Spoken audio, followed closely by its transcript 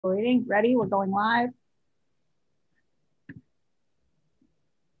Waiting, ready, we're going live.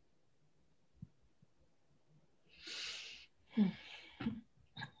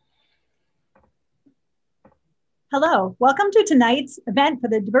 Hello, welcome to tonight's event for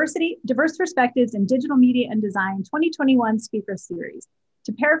the Diverse Perspectives in Digital Media and Design 2021 Speaker Series.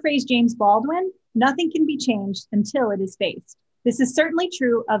 To paraphrase James Baldwin, nothing can be changed until it is faced. This is certainly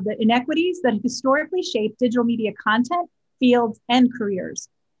true of the inequities that have historically shaped digital media content, fields, and careers.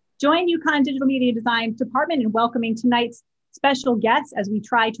 Join UConn Digital Media Design Department in welcoming tonight's special guests as we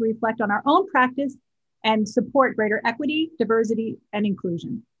try to reflect on our own practice and support greater equity, diversity, and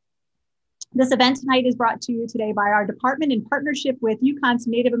inclusion. This event tonight is brought to you today by our department in partnership with UConn's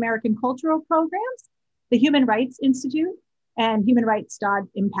Native American Cultural Programs, the Human Rights Institute, and Human Rights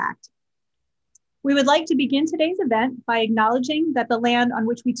Impact. We would like to begin today's event by acknowledging that the land on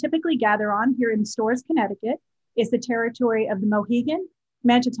which we typically gather on here in Storrs, Connecticut, is the territory of the Mohegan,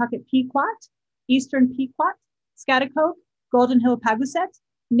 Mantutucket Pequot, Eastern Pequot, Schaghticoke, Golden Hill Pagooset,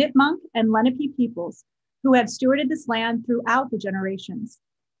 Nipmuc, and Lenape peoples, who have stewarded this land throughout the generations.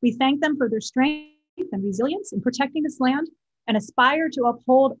 We thank them for their strength and resilience in protecting this land and aspire to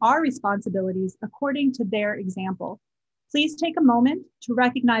uphold our responsibilities according to their example. Please take a moment to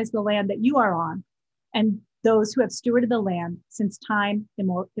recognize the land that you are on and those who have stewarded the land since time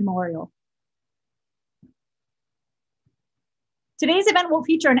immemorial. Today's event will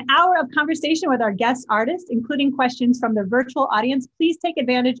feature an hour of conversation with our guest artists, including questions from the virtual audience. Please take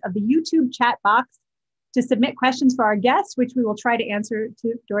advantage of the YouTube chat box to submit questions for our guests, which we will try to answer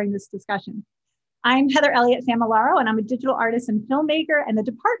during this discussion. I'm Heather Elliott Familaro, and I'm a digital artist and filmmaker and the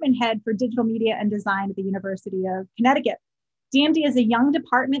department head for digital media and design at the University of Connecticut. DMD is a young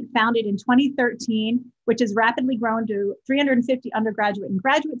department founded in 2013, which has rapidly grown to 350 undergraduate and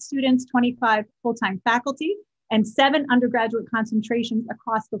graduate students, 25 full-time faculty, and 7 undergraduate concentrations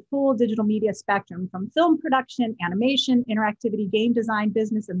across the full digital media spectrum, from film production, animation, interactivity, game design,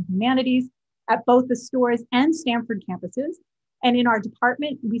 business, and humanities at both the Storrs and Stanford campuses. And in our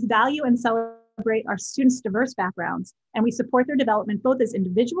department, we value and celebrate our students' diverse backgrounds, and we support their development both as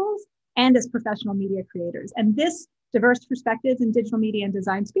individuals and as professional media creators. And this Diverse Perspectives in Digital Media and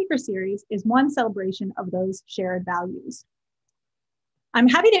Design Speaker Series is one celebration of those shared values. I'm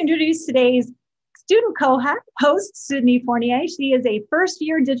happy to introduce today's student co-host, Sydney Fournier. She is a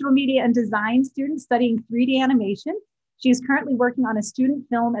first-year digital media and design student studying 3D animation. She is currently working on a student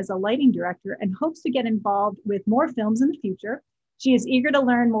film as a lighting director and hopes to get involved with more films in the future. She is eager to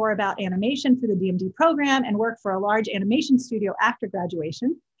learn more about animation through the DMD program and work for a large animation studio after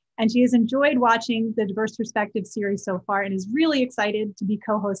graduation. And she has enjoyed watching the Diverse Perspectives series so far and is really excited to be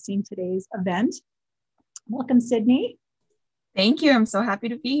co-hosting today's event. Welcome, Sydney. Thank you. I'm so happy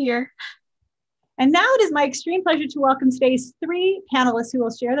to be here. And now it is my extreme pleasure to welcome today's 3 panelists who will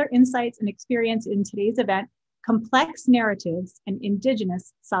share their insights and experience in today's event, Complex Narratives and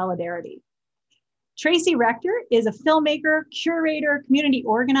Indigenous Solidarity. Tracy Rector is a filmmaker, curator, community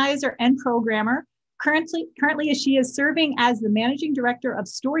organizer, and programmer. Currently, she is serving as the managing director of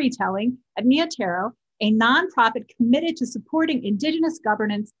storytelling at Nia Tero, a nonprofit committed to supporting Indigenous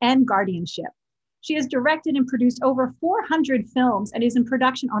governance and guardianship. She has directed and produced over 400 films and is in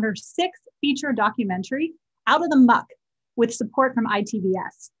production on her 6th feature documentary, Out of the Muck, with support from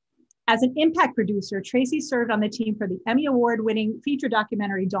ITVS. As an impact producer, Tracy served on the team for the Emmy Award-winning feature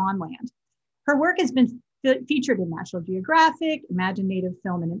documentary Dawnland. Her work has been featured in National Geographic, Imagine Native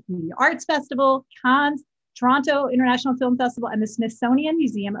Film and Media Arts Festival, Cannes, Toronto International Film Festival, and the Smithsonian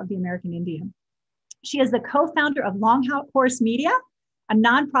Museum of the American Indian. She is the co-founder of Longhorse Media, a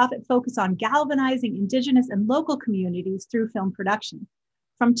nonprofit focused on galvanizing Indigenous and local communities through film production.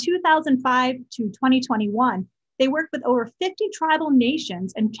 From 2005 to 2021, they worked with over 50 tribal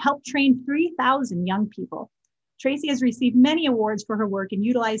nations and helped train 3,000 young people. Tracy has received many awards for her work in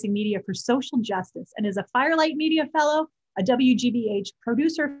utilizing media for social justice and is a Firelight Media Fellow, a WGBH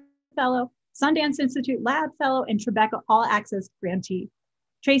Producer Fellow, Sundance Institute Lab Fellow, and Tribeca All Access Grantee.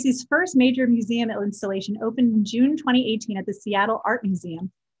 Tracy's first major museum installation opened in June 2018 at the Seattle Art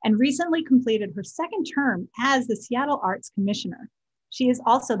Museum and recently completed her 2nd term as the Seattle Arts Commissioner. She is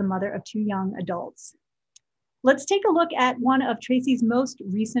also the mother of 2 young adults. Let's take a look at one of Tracy's most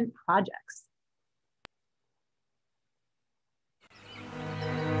recent projects.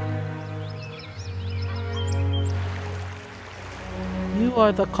 You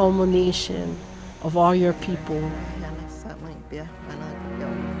are the culmination of all your people,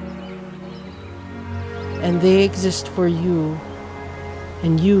 and they exist for you,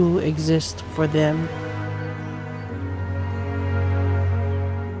 and you exist for them.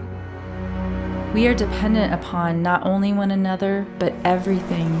 We are dependent upon not only one another, but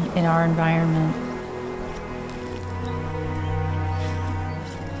everything in our environment.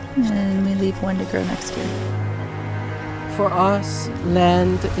 And we leave one to grow next year. For us,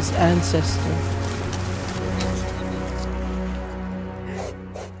 land is ancestor.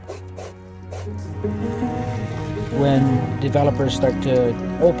 When developers start to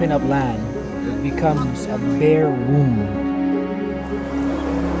open up land, it becomes a bare wound.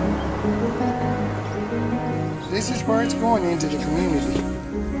 This is where it's going into the community,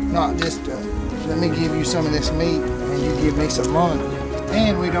 not just let me give you some of this meat and you give me some money.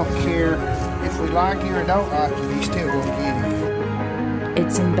 And we don't care if we like you or don't like you, you still won't get it.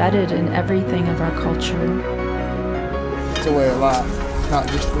 It's embedded in everything of our culture. It's a way of life, not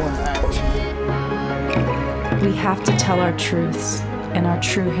just one action. We have to tell our truths and our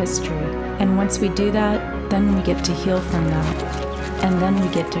true history. And once we do that, then we get to heal from that. And then we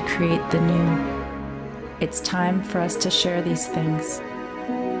get to create the new. It's time for us to share these things.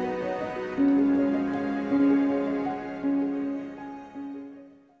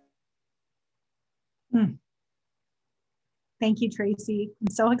 Thank you, Tracy.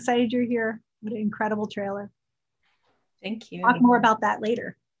 I'm so excited you're here. What an incredible trailer. Thank you. Talk more about that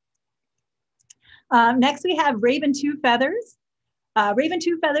later. Next, we have Raven Two Feathers. Raven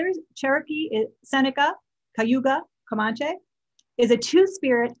Two Feathers, Cherokee, Seneca, Cayuga, Comanche, is a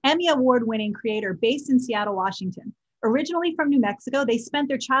two-spirit Emmy Award-winning creator based in Seattle, Washington. Originally from New Mexico, they spent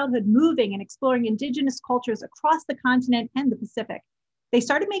their childhood moving and exploring indigenous cultures across the continent and the Pacific. They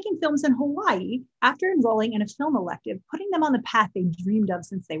started making films in Hawaii after enrolling in a film elective, putting them on the path they dreamed of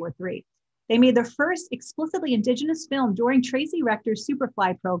since they were 3. They made their first explicitly indigenous film during Tracy Rector's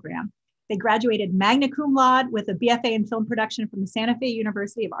Superfly program. They graduated magna cum laude with a BFA in film production from the Santa Fe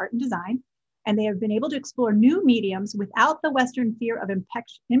University of Art and Design, and they have been able to explore new mediums without the Western fear of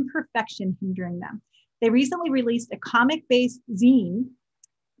imperfection hindering them. They recently released a comic-based zine,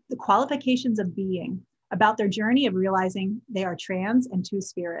 The Qualifications of Being, about their journey of realizing they are trans and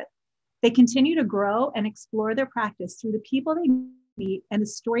two-spirit. They continue to grow and explore their practice through the people they meet and the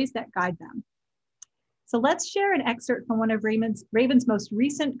stories that guide them. So let's share an excerpt from one of Raven's most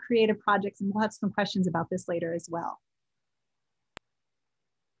recent creative projects, and we'll have some questions about this later as well.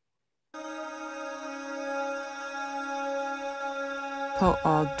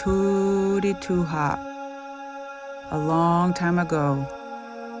 A long time ago.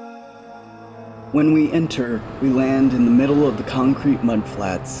 When we enter, we land in the middle of the concrete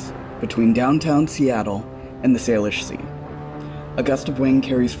mudflats between downtown Seattle and the Salish Sea. A gust of wind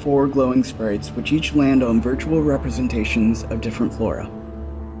carries 4 glowing sprites, which each land on virtual representations of different flora.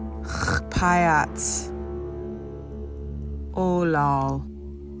 Payats. Olal.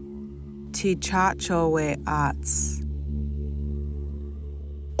 Tichachowe ats.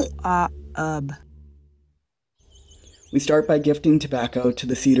 Ub. We start by gifting tobacco to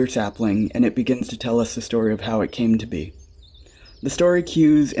the cedar sapling, and it begins to tell us the story of how it came to be. The story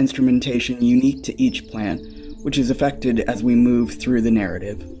cues instrumentation unique to each plant, which is affected as we move through the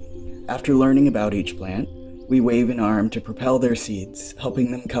narrative. After learning about each plant, we wave an arm to propel their seeds,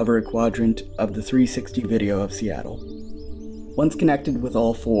 helping them cover a quadrant of the 360 video of Seattle. Once connected with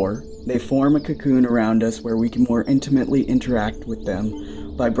all 4, they form a cocoon around us where we can more intimately interact with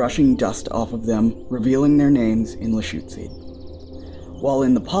them by brushing dust off of them, revealing their names in Lachute seed. While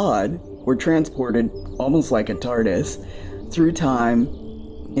in the pod, we're transported, almost like a TARDIS, through time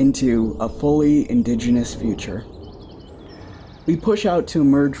into a fully indigenous future. We push out to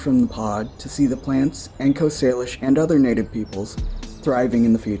emerge from the pod to see the plants and Coast Salish and other native peoples thriving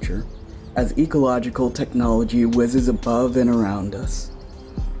in the future, as ecological technology whizzes above and around us.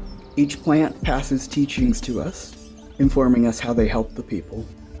 Each plant passes teachings to us, informing us how they help the people.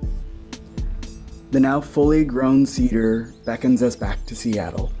 The now fully grown cedar beckons us back to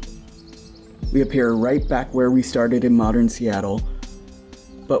Seattle. We appear right back where we started in modern Seattle,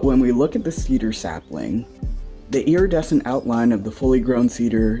 but when we look at the cedar sapling, the iridescent outline of the fully grown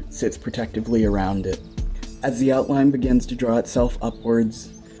cedar sits protectively around it. As the outline begins to draw itself upwards,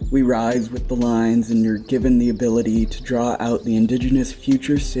 we rise with the lines and are given the ability to draw out the indigenous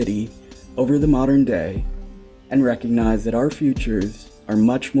future city over the modern day and recognize that our futures are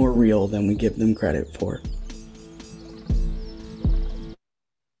much more real than we give them credit for.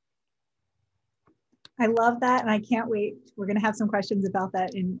 I love that, and I can't wait. We're going to have some questions about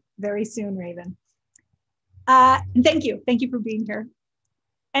that very soon, Raven. And thank you for being here.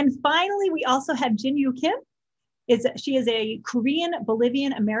 And finally, we also have Jin Yoo-Kim. She is a Korean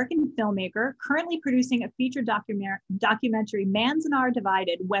Bolivian American filmmaker currently producing a feature documentary, Manzanar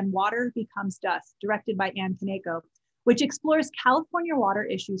Divided: When Water Becomes Dust, directed by Anne Kaneko, which explores California water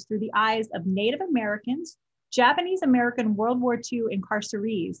issues through the eyes of Native Americans, Japanese American World War II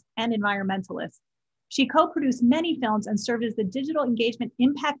incarcerees, and environmentalists. She co-produced many films and served as the digital engagement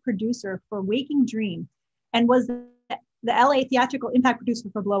impact producer for Waking Dream and was the LA theatrical impact producer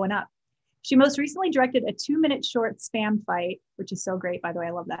for Blowing Up. She most recently directed a 2-minute short Spam Fight, which is so great, by the way,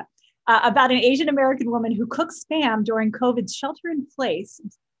 I love that, about an Asian American woman who cooks Spam during COVID's shelter in place,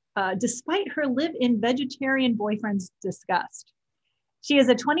 despite her live-in vegetarian boyfriend's disgust. She is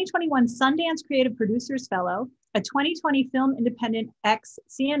a 2021 Sundance Creative Producers Fellow, a 2020 Film Independent X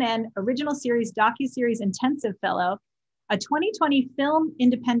CNN Original Series Docuseries Intensive Fellow, a 2020 Film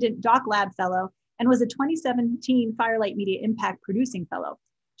Independent Doc Lab Fellow, and was a 2017 Firelight Media Impact Producing Fellow.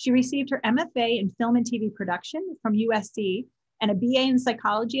 She received her MFA in Film and TV Production from USC and a BA in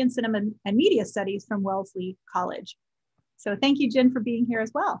Psychology and Cinema and Media Studies from Wellesley College. So thank you, Jin, for being here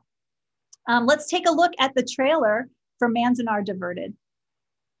as well. Let's take a look at the trailer for Manzanar Diverted.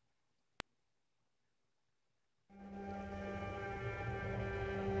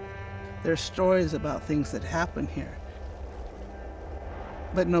 There's stories about things that happen here,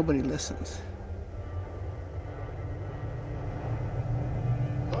 but nobody listens.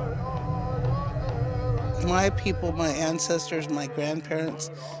 My people, my ancestors, my grandparents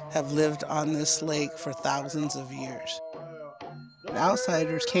have lived on this lake for thousands of years.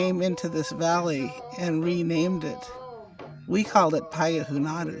 Outsiders came into this valley and renamed it. We called it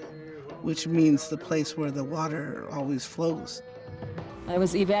Payahunadu, which means the place where the water always flows. I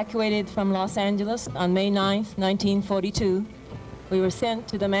was evacuated from Los Angeles on May 9th, 1942. We were sent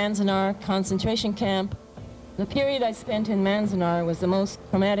to the Manzanar concentration camp. The period I spent in Manzanar was the most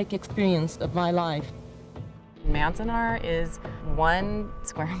traumatic experience of my life. Manzanar is 1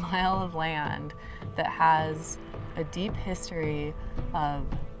 square mile of land that has a deep history of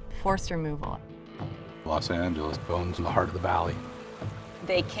forced removal. Los Angeles, bones in the heart of the valley.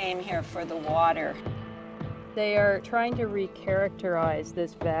 They came here for the water. They are trying to recharacterize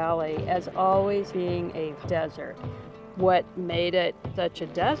this valley as always being a desert. What made it such a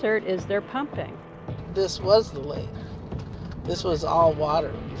desert is their pumping. This was the lake. This was all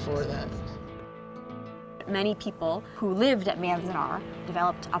water before that. Many people who lived at Manzanar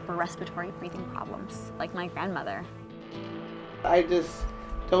developed upper respiratory breathing problems, like my grandmother. I just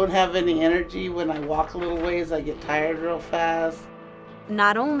don't have any energy. When I walk a little ways, I get tired real fast.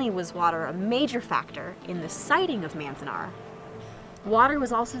 Not only was water a major factor in the siting of Manzanar, water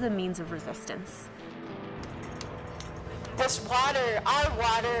was also the means of resistance. This water, our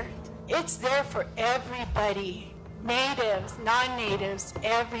water, it's there for everybody. Natives, non-natives,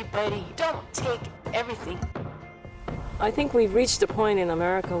 everybody. Don't take everything. I think we've reached a point in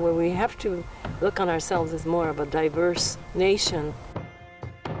America where we have to look on ourselves as more of a diverse nation.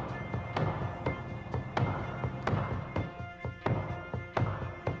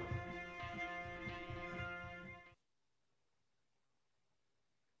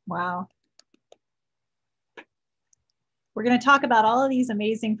 Wow. We're going to talk about all of these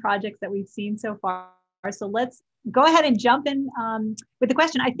amazing projects that we've seen so far. So let's go ahead and jump in with the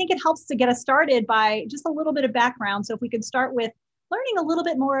question. I think it helps to get us started by just a little bit of background. So if we could start with learning a little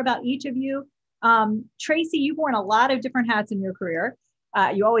bit more about each of you. Tracy, you've worn a lot of different hats in your career.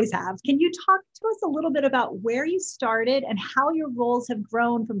 You always have. Can you talk to us a little bit about where you started and how your roles have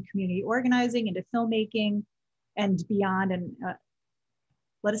grown from community organizing into filmmaking and beyond? And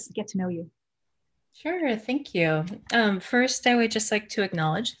let us get to know you. Sure, thank you. First, I would just like to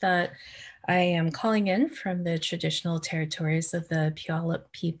acknowledge that I am calling in from the traditional territories of the Puyallup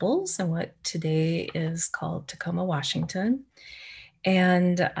peoples and what today is called Tacoma, Washington.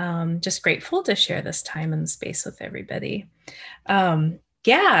 And just grateful to share this time and space with everybody.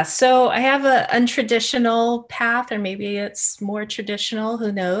 Yeah, so I have an untraditional path, or maybe it's more traditional,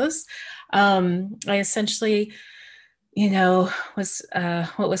 who knows. I essentially, was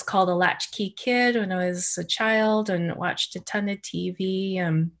what was called a latchkey kid when I was a child and watched a ton of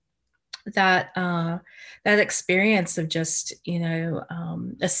TV. That experience of just,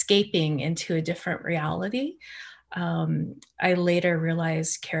 escaping into a different reality, I later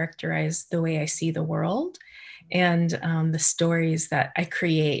realized characterized the way I see the world and the stories that I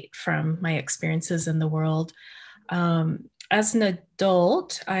create from my experiences in the world. As an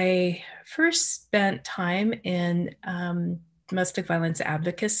adult, I first spent time in domestic violence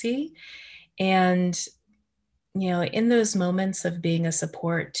advocacy. And, in those moments of being a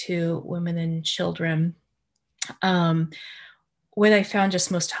support to women and children, what I found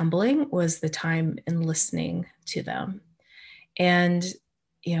just most humbling was the time in listening to them. And,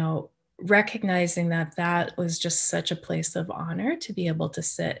 recognizing that that was just such a place of honor to be able to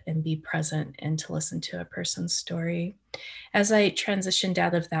sit and be present and to listen to a person's story. As I transitioned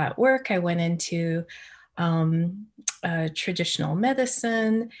out of that work, I went into traditional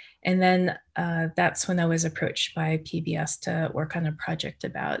medicine. And then that's when I was approached by PBS to work on a project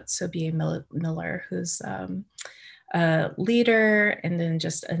about Sobia Miller, who's a leader and then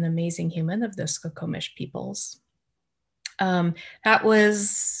just an amazing human of the Skokomish peoples. That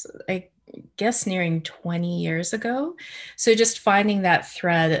was, I guess, nearing 20 years ago. So just finding that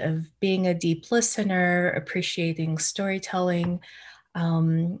thread of being a deep listener, appreciating storytelling,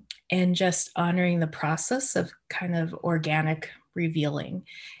 and just honoring the process of kind of organic revealing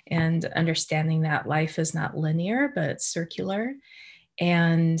and understanding that life is not linear, but it's circular.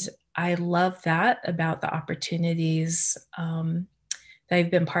 And I love that about the opportunities that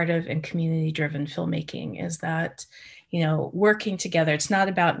I've been part of in community-driven filmmaking, is that, you know, working together, it's not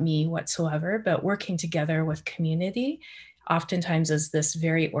about me whatsoever, but working together with community oftentimes is this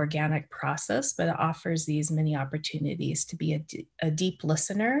very organic process, but it offers these many opportunities to be a deep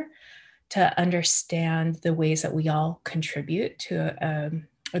listener, to understand the ways that we all contribute to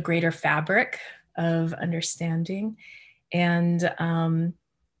a greater fabric of understanding. And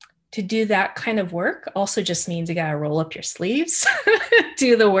to do that kind of work also just means you gotta roll up your sleeves,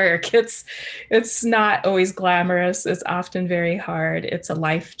 do the work. It's not always glamorous. It's often very hard. It's a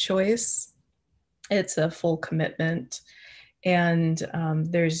life choice. It's a full commitment. And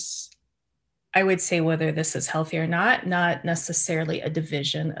there's, I would say, whether this is healthy or not necessarily a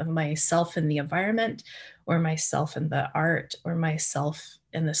division of myself in the environment or myself in the art or myself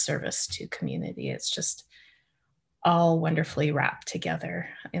in the service to community. It's just all wonderfully wrapped together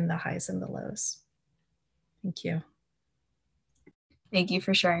in the highs and the lows. Thank you. Thank you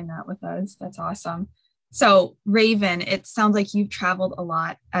for sharing that with us. That's awesome. So Raven, it sounds like you've traveled a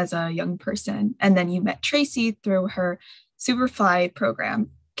lot as a young person, and then you met Tracy through her Superfly program.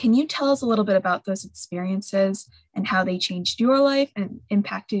 Can you tell us a little bit about those experiences and how they changed your life and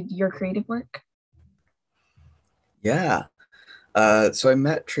impacted your creative work? Yeah. So I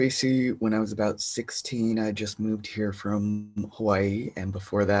met Tracy when I was about 16. I just moved here from Hawaii, and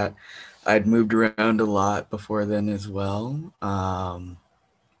before that, I'd moved around a lot before then as well.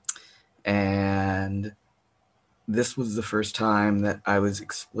 And this was the first time that I was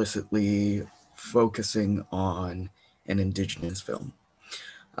explicitly focusing on an Indigenous film.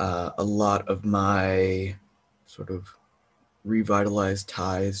 A lot of my sort of revitalized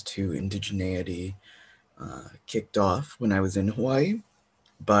ties to indigeneity kicked off when I was in Hawaii,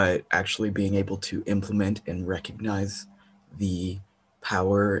 but actually being able to implement and recognize the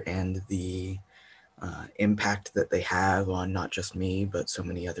power and the impact that they have on not just me, but so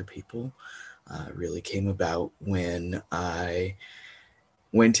many other people really came about when I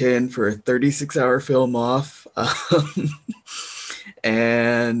went in for a 36-hour film off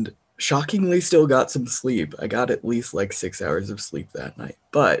and shockingly still got some sleep. I got at least like 6 hours of sleep that night,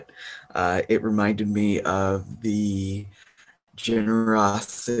 but it reminded me of the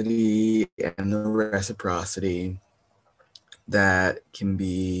generosity and the reciprocity that can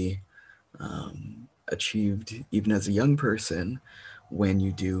be achieved even as a young person when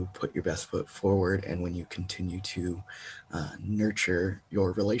you do put your best foot forward and when you continue to nurture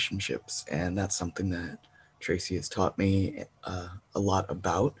your relationships. And that's something that Tracy has taught me a lot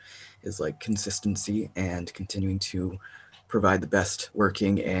about, is like consistency and continuing to provide the best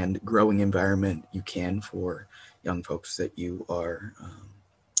working and growing environment you can for young folks that you are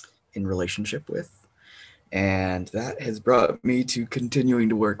in relationship with. And that has brought me to continuing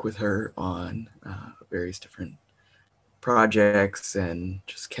to work with her on various different projects and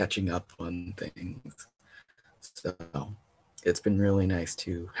just catching up on things. So it's been really nice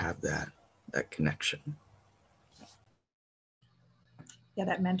to have that connection. Yeah,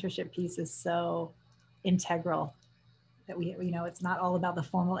 that mentorship piece is so integral, that we, you know, it's not all about the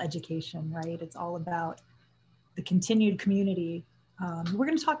formal education, right? It's all about the continued community. We're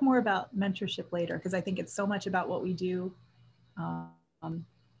going to talk more about mentorship later, because I think it's so much about what we do all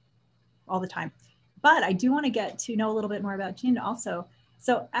the time. But I do want to get to know a little bit more about Jin also.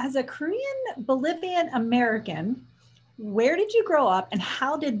 So as a Korean Bolivian American, where did you grow up and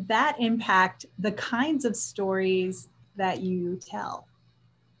how did that impact the kinds of stories that you tell?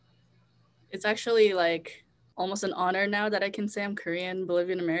 It's actually like almost an honor now that I can say I'm Korean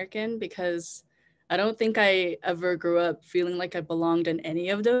Bolivian American, because I don't think I ever grew up feeling like I belonged in any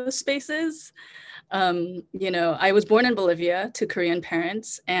of those spaces. You know, I was born in Bolivia to Korean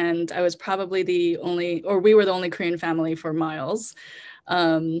parents, and I was probably the only, or we were the only Korean family for miles.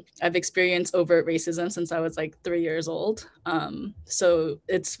 I've experienced overt racism since I was like 3 years old. So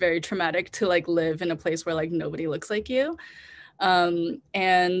it's very traumatic to like live in a place where like nobody looks like you. So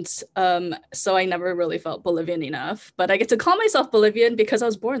I never really felt Bolivian enough, but I get to call myself Bolivian because I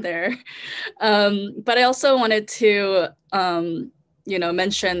was born there. But I also wanted to,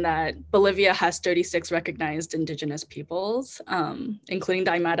 mention that Bolivia has 36 recognized indigenous peoples, including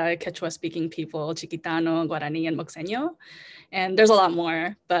the Aymara, Quechua-speaking people, Chiquitano, Guarani, and Moxeño. And there's a lot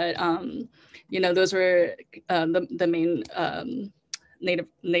more, but those were the main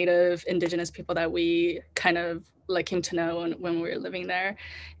native indigenous people that we kind of like came to know when we were living there.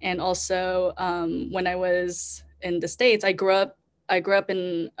 And also when I was in the States, I grew up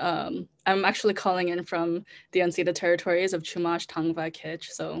in, I'm actually calling in from the unceded territories of Chumash, Tangva, Kitch,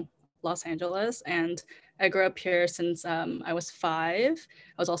 so Los Angeles. And I grew up here since I was 5.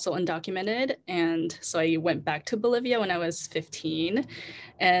 I was also undocumented. And so I went back to Bolivia when I was 15.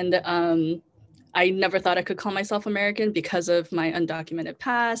 And I never thought I could call myself American because of my undocumented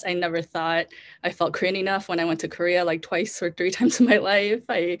past. I never thought I felt Korean enough when I went to Korea like 2 or 3 times in my life.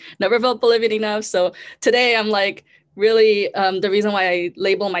 I never felt Bolivian enough. So today I'm like, really, the reason why I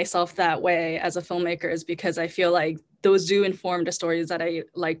label myself that way as a filmmaker is because I feel like those do inform the stories that I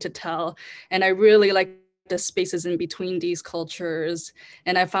like to tell. And I really like the spaces in between these cultures.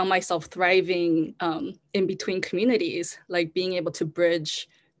 And I found myself thriving in between communities, like being able to bridge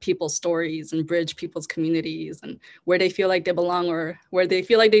people's stories and bridge people's communities and where they feel like they belong or where they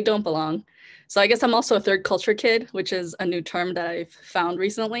feel like they don't belong. So I guess I'm also a third culture kid, which is a new term that I've found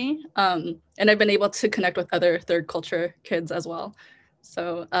recently. And I've been able to connect with other third culture kids as well.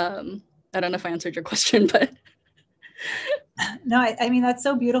 So I don't know if I answered your question, but. No, I mean, that's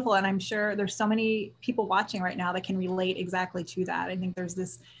so beautiful. And I'm sure there's so many people watching right now that can relate exactly to that. I think there's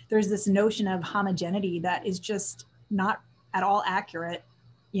this notion of homogeneity that is just not at all accurate,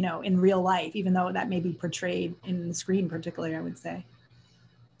 in real life, even though that may be portrayed in the screen, particularly, I would say.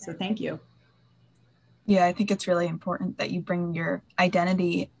 So thank you. Yeah, I think it's really important that you bring your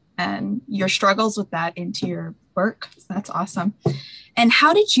identity and your struggles with that into your work. So that's awesome. And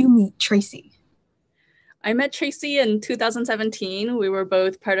how did you meet Tracy? I met Tracy in 2017. We were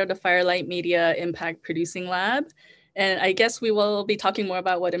both part of the Firelight Media Impact Producing Lab. And I guess we will be talking more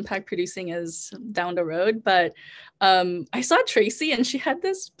about what impact producing is down the road. But I saw Tracy and she had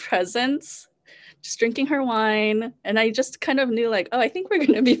this presence, just drinking her wine. And I just kind of knew like, oh, I think we're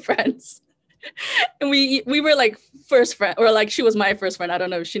going to be friends. And we were like first friend, or like she was my first friend. I don't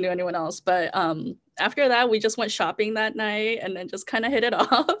know if she knew anyone else. But after that, we just went shopping that night and then just kind of hit it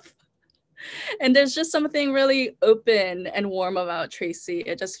off. And there's just something really open and warm about Tracy.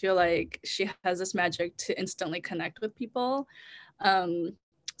 I just feel like she has this magic to instantly connect with people.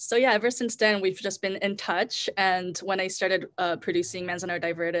 So yeah, ever since then, we've just been in touch. And when I started producing Manzanar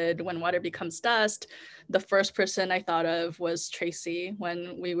Diverted, When Water Becomes Dust, the first person I thought of was Tracy.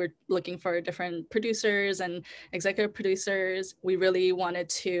 When we were looking for different producers and executive producers, we really wanted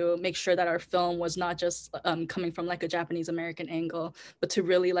to make sure that our film was not just coming from like a Japanese American angle, but to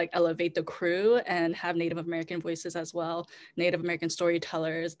really like elevate the crew and have Native American voices as well, Native American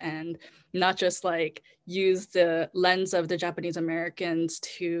storytellers, and not just like use the lens of the Japanese Americans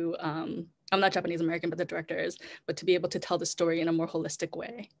to, I'm not Japanese American, but the directors, but to be able to tell the story in a more holistic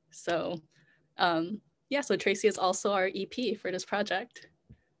way. So yeah, so Tracy is also our EP for this project.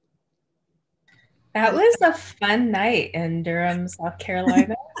 That was a fun night in Durham, South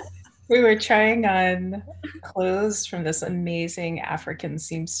Carolina. We were trying on clothes from this amazing African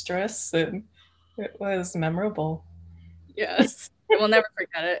seamstress, and it was memorable. Yes, I will never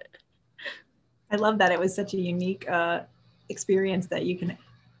forget it. I love that. It was such a unique experience that you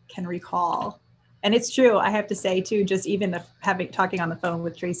can recall. And it's true, I have to say too, just even talking on the phone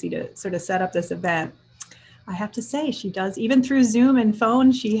with Tracy to sort of set up this event, I have to say she does, even through Zoom and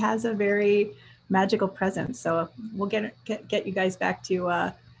phone, she has a very magical presence. So we'll get you guys back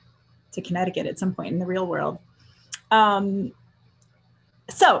to Connecticut at some point in the real world.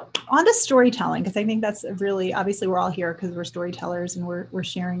 So on to storytelling, because I think that's really, obviously we're all here because we're storytellers and we're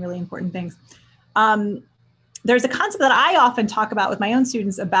sharing really important things. There's a concept that I often talk about with my own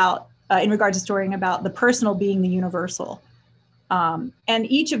students about, in regards to storytelling, about the personal being the universal. And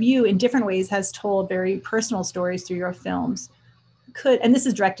each of you in different ways has told very personal stories through your films. And this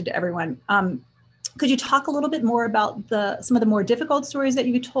is directed to everyone, could you talk a little bit more about some of the more difficult stories that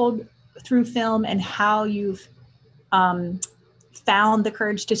you told through film and how you've found the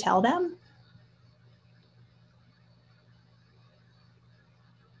courage to tell them?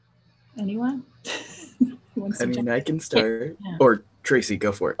 Anyone? I mean, I can start. Yeah. Or Tracy,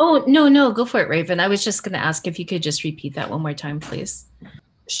 go for it. Oh, no, go for it, Raven. I was just going to ask if you could just repeat that one more time, please.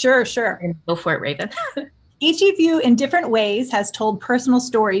 Sure. And go for it, Raven. Each of you in different ways has told personal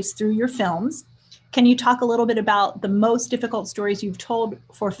stories through your films. Can you talk a little bit about the most difficult stories you've told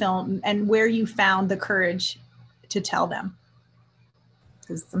for film and where you found the courage to tell them?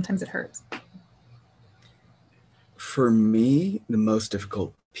 Because sometimes it hurts. For me, the most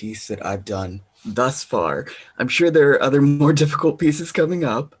difficult piece that I've done thus far, I'm sure there are other more difficult pieces coming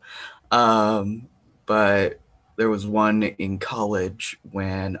up, but there was one in college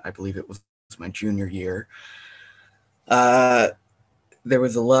when I believe it was my junior year. There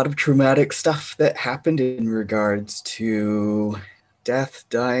was a lot of traumatic stuff that happened in regards to death,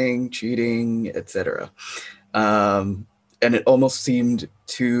 dying, cheating, etc. And it almost seemed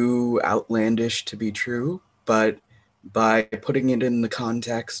too outlandish to be true, but by putting it in the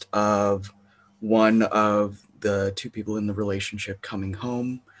context of one of the two people in the relationship coming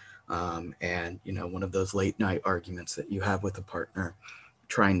home, and one of those late night arguments that you have with a partner,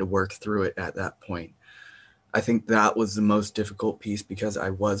 trying to work through it at that point. I think that was the most difficult piece because I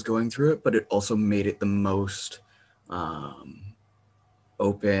was going through it, but it also made it the most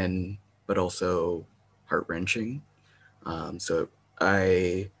open, but also heart-wrenching. So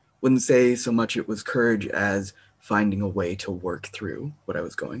I wouldn't say so much it was courage as finding a way to work through what I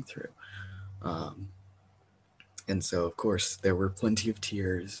was going through. And so, of course, there were plenty of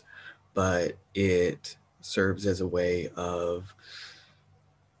tears, but it serves as a way of,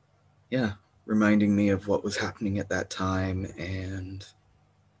 reminding me of what was happening at that time and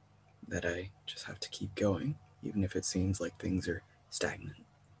that I just have to keep going, even if it seems like things are stagnant.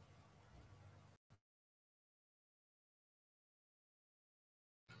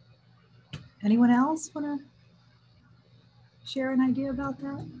 Anyone else want to share an idea about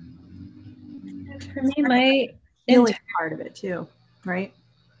that? For me, my healing part of it too, right?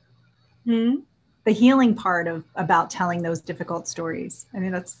 The healing part about telling those difficult stories. I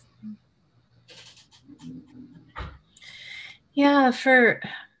mean, that's. Yeah, for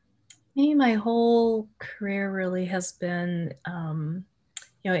me, my whole career really has been,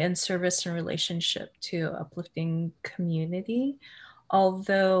 in service and relationship to uplifting community.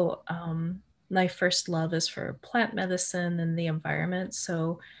 Although my first love is for plant medicine and the environment,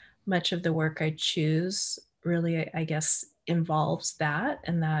 so much of the work I choose really, I guess, involves that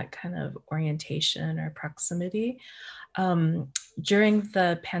and that kind of orientation or proximity. During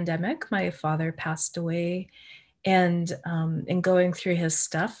the pandemic, my father passed away. And in going through his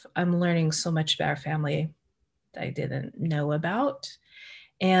stuff, I'm learning so much about our family that I didn't know about.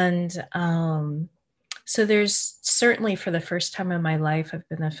 And so there's certainly, for the first time in my life, I've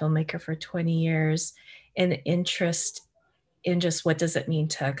been a filmmaker for 20 years, an interest in just what does it mean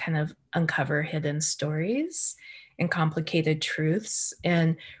to kind of uncover hidden stories and complicated truths,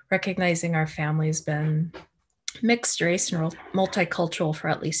 and recognizing our family's been mixed race and multicultural for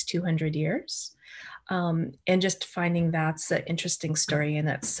at least 200 years. And just finding that's an interesting story in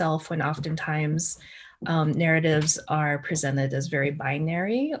itself, when oftentimes narratives are presented as very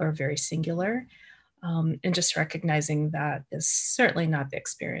binary or very singular. And just recognizing that is certainly not the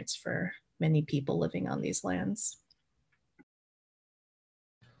experience for many people living on these lands.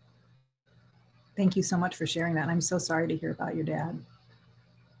 Thank you so much for sharing that. I'm so sorry to hear about your dad.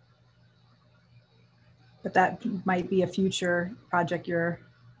 But that might be a future project you're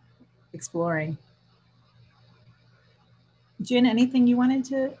exploring. Jin, anything you wanted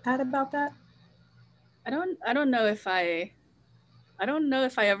to add about that? I don't know if I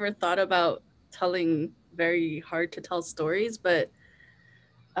ever thought about telling very hard to tell stories, but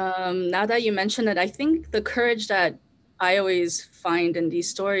now that you mention it, I think the courage that I always find in these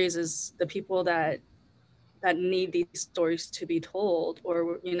stories is the people that need these stories to be told,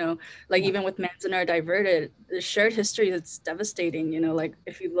 or even with Manzanar Diverted, the shared history is devastating. Like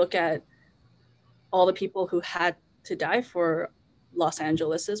if you look at all the people who had to die for Los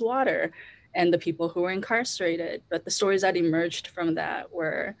Angeles's water and the people who were incarcerated, but the stories that emerged from that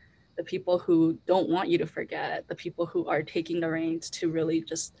were the people who don't want you to forget, the people who are taking the reins to really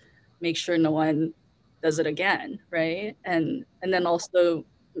just make sure no one does it again, right? And then also,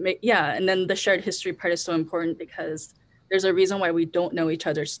 and then the shared history part is so important because there's a reason why we don't know each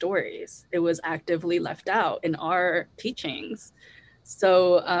other's stories. It was actively left out in our teachings.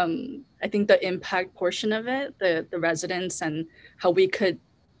 So I think the impact portion of it, the residents and how we could,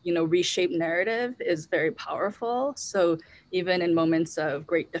 reshape narrative is very powerful. So even in moments of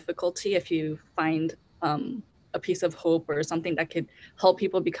great difficulty, if you find a piece of hope or something that could help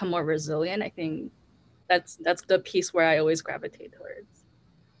people become more resilient, I think that's the piece where I always gravitate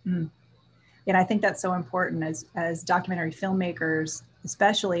towards. And I think that's so important as documentary filmmakers,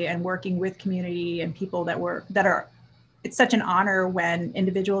 especially, and working with community and people that are, it's such an honor when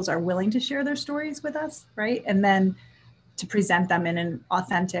individuals are willing to share their stories with us, right? And then to present them in an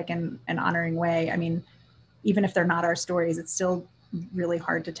authentic and honoring way. I mean, even if they're not our stories, it's still really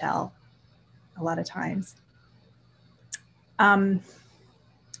hard to tell a lot of times.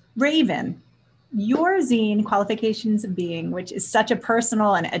 Raven, your zine, Qualifications of Being, which is such a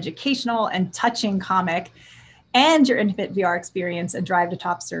personal and educational and touching comic, and your intimate VR experience, A Drive to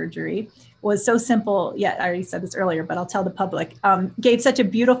Top Surgery, was so simple. Yeah, I already said this earlier, but I'll tell the public, gave such a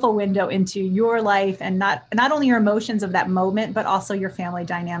beautiful window into your life and not only your emotions of that moment, but also your family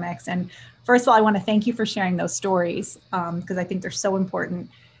dynamics. And first of all, I want to thank you for sharing those stories because I think they're so important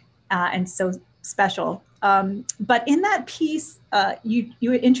and so special. But in that piece, you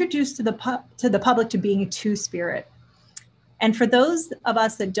were introduced to the public to being a two-spirit. And for those of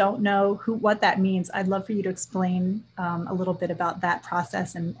us that don't know what that means, I'd love for you to explain a little bit about that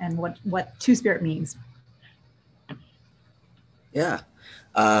process and what two-spirit means. Yeah.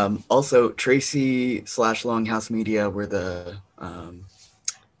 Also, Tracy / Longhouse Media were the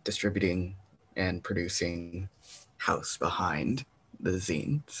distributing and producing house behind the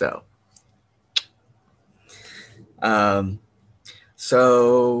zine.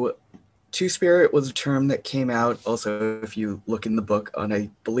 So Two-Spirit was a term that came out. Also, if you look in the book on, I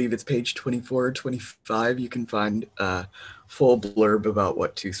believe it's page 24 or 25, you can find a full blurb about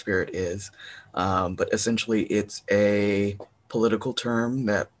what Two-Spirit is. But essentially, it's a political term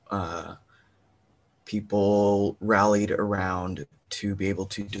that people rallied around to be able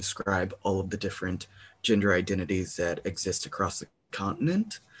to describe all of the different gender identities that exist across the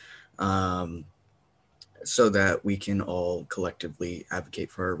continent. So that we can all collectively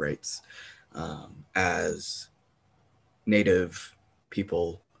advocate for our rights as Native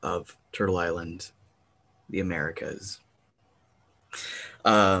people of Turtle Island, the Americas,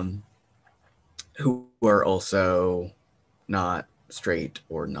 who are also not straight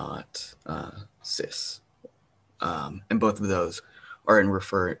or not cis. And both of those are in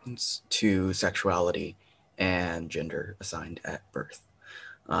reference to sexuality and gender assigned at birth.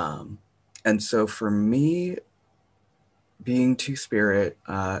 And so for me, being two-spirit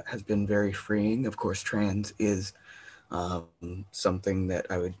has been very freeing. Of course, trans is something that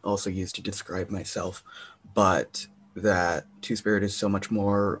I would also use to describe myself, but that two-spirit is so much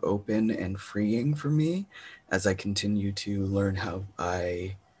more open and freeing for me as I continue to learn how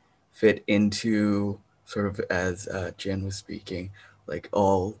I fit into sort of, as Jen was speaking, like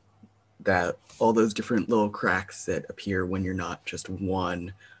all those different little cracks that appear when you're not just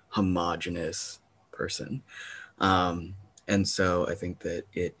one homogenous person. And so I think that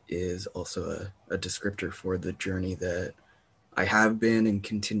it is also a descriptor for the journey that I have been and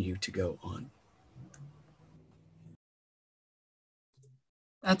continue to go on.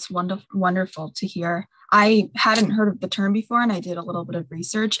 That's wonderful to hear. I hadn't heard of the term before, and I did a little bit of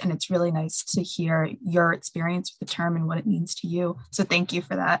research, and it's really nice to hear your experience with the term and what it means to you. So thank you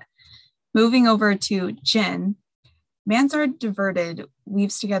for that. Moving over to Jin, Mansard Diverted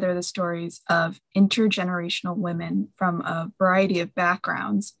weaves together the stories of intergenerational women from a variety of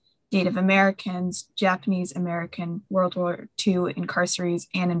backgrounds: Native Americans, Japanese American, World War II incarcerees,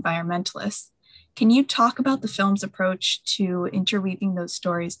 and environmentalists. Can you talk about the film's approach to interweaving those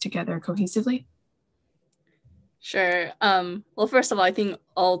stories together cohesively? Sure. Well, first of all, I think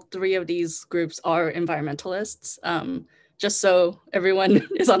all three of these groups are environmentalists, just so everyone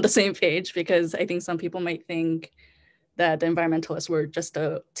is on the same page, because I think some people might think that the environmentalists were just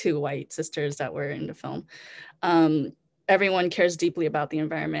the two white sisters that were in the film. Everyone cares deeply about the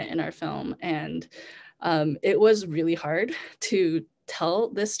environment in our film, and it was really hard to tell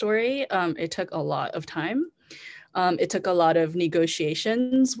this story. It took a lot of time. It took a lot of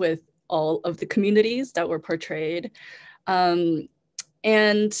negotiations with all of the communities that were portrayed. And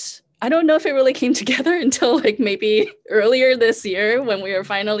I don't know if it really came together until like maybe earlier this year, when we were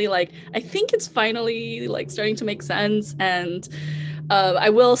finally like, I think it's finally like starting to make sense. And I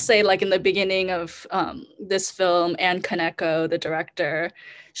will say, like in the beginning of this film, Anne Kaneko, the director,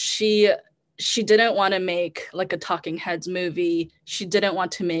 she didn't want to make like a talking heads movie. She didn't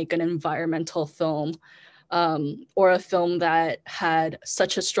want to make an environmental film or a film that had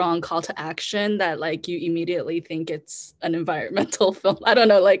such a strong call to action that like you immediately think it's an environmental film. I don't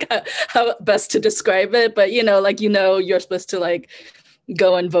know like how best to describe it, but like you're supposed to like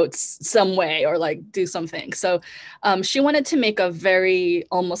go and vote some way or like do something. So she wanted to make a very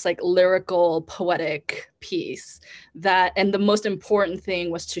almost like lyrical, poetic piece and the most important thing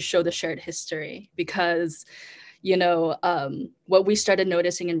was to show the shared history, because what we started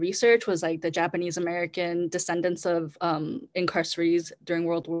noticing in research was like the Japanese American descendants of incarcerees during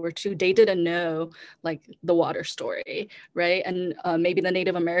World War II, they didn't know like the water story, right? And maybe the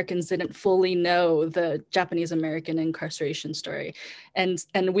Native Americans didn't fully know the Japanese American incarceration story. And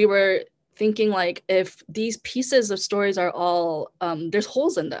we were thinking like, if these pieces of stories are all, there's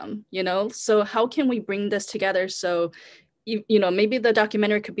holes in them, so how can we bring this together? So maybe the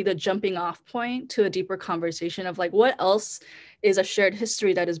documentary could be the jumping off point to a deeper conversation of like, what else is a shared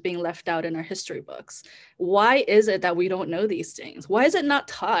history that is being left out in our history books? Why is it that we don't know these things? Why is it not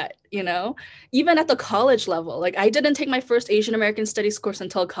taught, even at the college level? Like, I didn't take my first Asian American studies course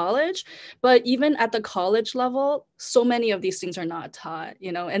until college, but even at the college level, so many of these things are not taught,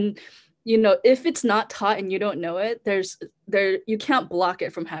 and if it's not taught and you don't know it, you can't block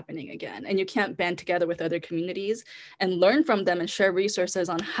it from happening again. And you can't band together with other communities and learn from them and share resources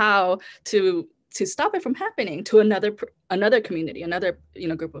on how to stop it from happening to another community, another,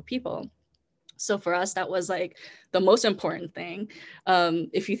 group of people. So for us, that was like the most important thing.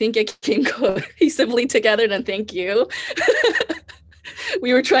 If you think it came cohesively together, then thank you.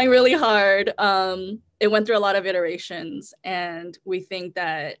 We were trying really hard. It went through a lot of iterations, and we think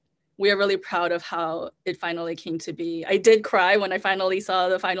that we are really proud of how it finally came to be. I did cry when I finally saw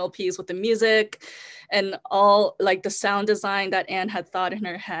the final piece with the music and all like the sound design that Anne had thought in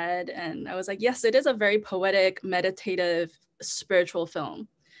her head. And I was like, yes, it is a very poetic, meditative, spiritual film.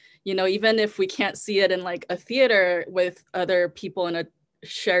 Even if we can't see it in like a theater with other people in a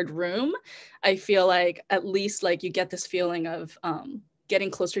shared room, I feel like at least like you get this feeling of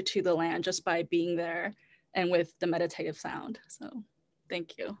getting closer to the land just by being there and with the meditative sound. So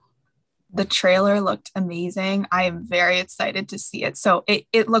thank you. The trailer looked amazing. I am very excited to see it. So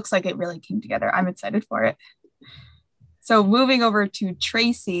it looks like it really came together. I'm excited for it. So moving over to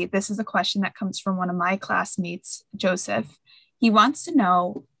Tracy, this is a question that comes from one of my classmates, Joseph. He wants to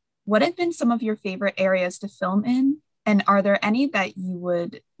know, what have been some of your favorite areas to film in? And are there any that you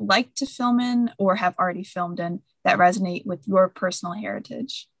would like to film in or have already filmed in that resonate with your personal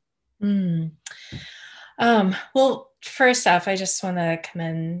heritage? Well, first off, I just want to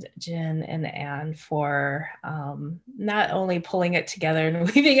commend Jin and Anne for not only pulling it together and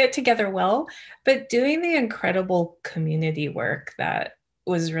weaving it together well, but doing the incredible community work that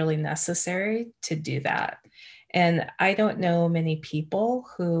was really necessary to do that. And I don't know many people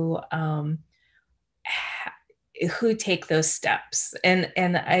who take those steps, and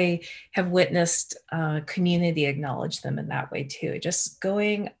I have witnessed community acknowledge them in that way too, just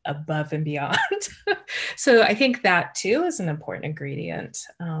going above and beyond. So I think that too is an important ingredient.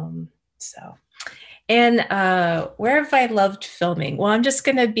 And where have I loved filming? Well, I'm just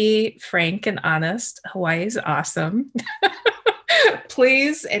going to be frank and honest. Hawaii is awesome.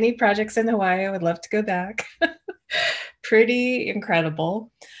 Please, any projects in Hawaii, I would love to go back. Pretty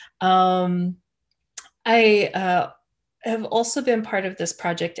incredible. I have also been part of this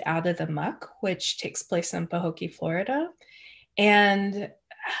project Out of the Muck, which takes place in Pahokee, Florida. And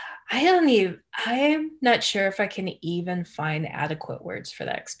I'm not sure if I can even find adequate words for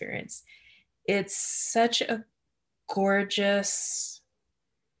that experience. It's such a gorgeous,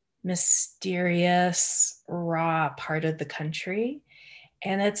 mysterious, raw part of the country.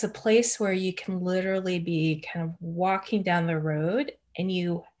 And it's a place where you can literally be kind of walking down the road, and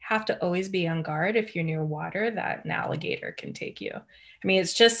you have to always be on guard if you're near water that an alligator can take you. I mean,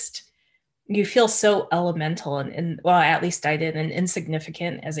 it's just, you feel so elemental and well, at least I did, and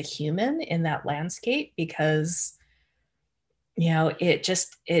insignificant as a human in that landscape, because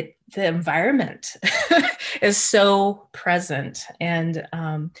the environment is so present, and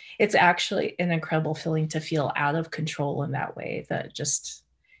it's actually an incredible feeling to feel out of control in that way, that just,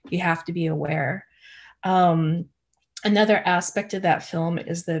 you have to be aware. Another aspect of that film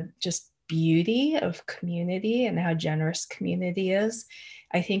is the just beauty of community and how generous community is.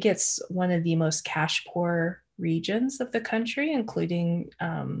 I think it's one of the most cash poor regions of the country, including,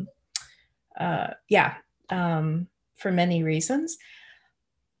 for many reasons.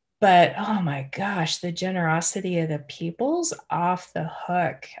 But oh my gosh, the generosity of the people's off the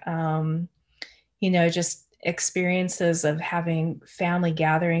hook. Just experiences of having family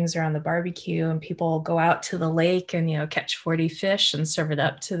gatherings around the barbecue, and people go out to the lake and catch 40 fish and serve it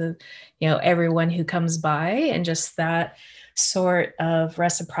up to the everyone who comes by, and just that sort of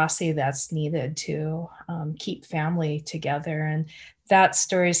reciprocity that's needed to keep family together. And that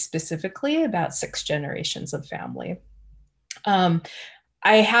story is specifically about 6 generations of family.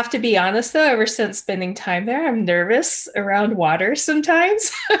 I have to be honest though, ever since spending time there, I'm nervous around water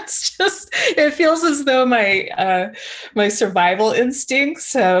sometimes. It's just, it feels as though my survival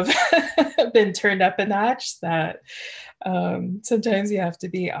instincts have been turned up a notch, that sometimes you have to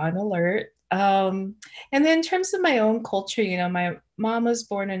be on alert. And then in terms of my own culture, my mom was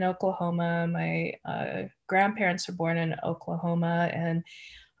born in Oklahoma, my grandparents were born in Oklahoma, and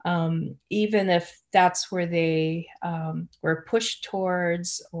even if that's where they were pushed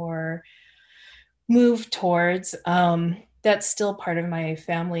towards or moved towards, that's still part of my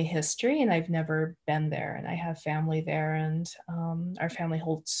family history, and I've never been there, and I have family there, and our family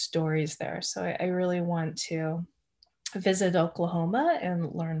holds stories there. So I really want to visit Oklahoma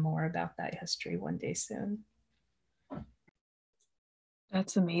and learn more about that history one day soon.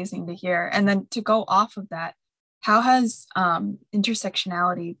 That's amazing to hear. And then to go off of that, how has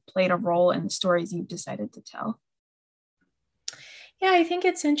intersectionality played a role in the stories you've decided to tell? Yeah, I think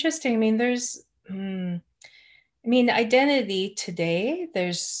it's interesting. I mean, identity today,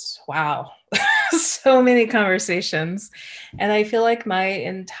 there's, wow, so many conversations. And I feel like my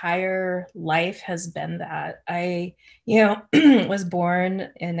entire life has been that. I, was born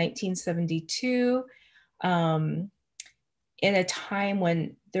in 1972 in a time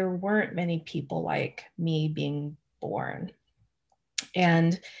when there weren't many people like me being born.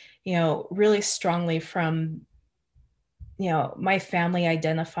 And, really strongly from my family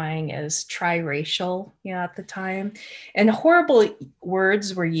identifying as triracial, at the time, and horrible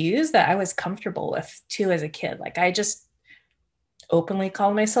words were used that I was comfortable with too as a kid. Like I just openly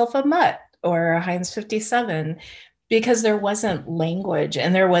called myself a mutt or a Heinz 57 because there wasn't language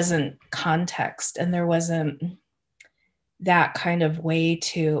and there wasn't context and there wasn't that kind of way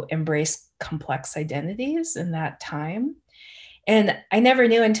to embrace complex identities in that time. And I never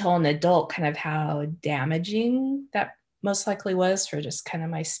knew until an adult kind of how damaging that most likely was for just kind of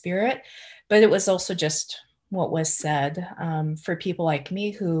my spirit. But it was also just what was said for people like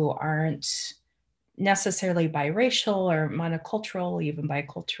me who aren't necessarily biracial or monocultural, even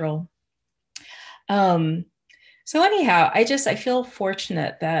bicultural. So anyhow, I feel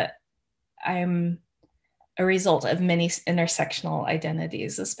fortunate that I'm a result of many intersectional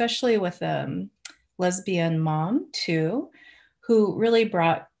identities, especially with a lesbian mom too, who really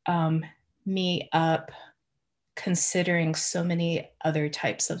brought me up considering so many other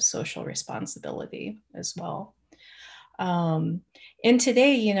types of social responsibility as well. And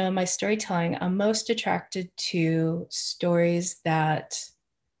today, my storytelling, I'm most attracted to stories that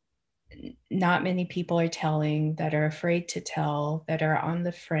not many people are telling, that are afraid to tell, that are on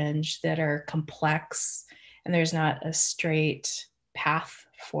the fringe, that are complex, and there's not a straight path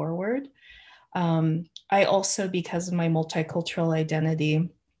forward. I also, because of my multicultural identity,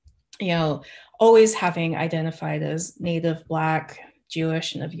 always having identified as Native, Black,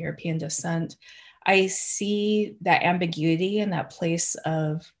 Jewish, and of European descent, I see that ambiguity and that place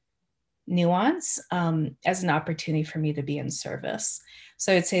of nuance as an opportunity for me to be in service.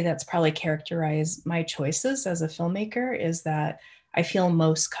 So I'd say that's probably characterized my choices as a filmmaker, is that I feel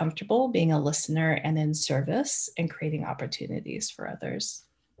most comfortable being a listener and in service and creating opportunities for others.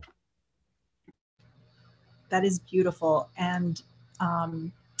 That is beautiful. And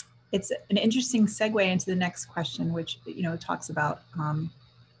it's an interesting segue into the next question, which, talks about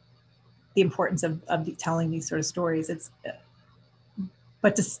the importance of telling these sort of stories.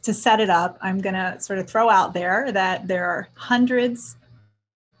 But to set it up, I'm going to sort of throw out there that there are hundreds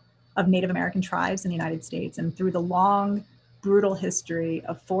of Native American tribes in the United States, and through the long, brutal history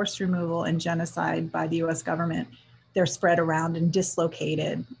of forced removal and genocide by the US government, they're spread around and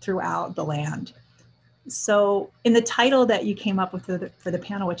dislocated throughout the land. So in the title that you came up with for the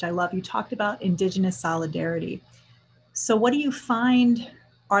panel, which I love, you talked about Indigenous solidarity. So what do you find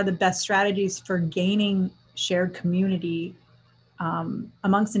are the best strategies for gaining shared community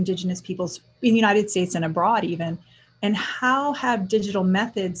amongst Indigenous peoples in the United States and abroad even? And how have digital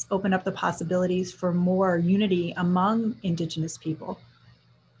methods opened up the possibilities for more unity among Indigenous people?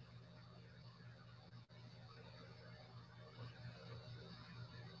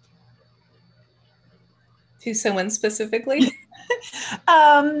 To someone specifically?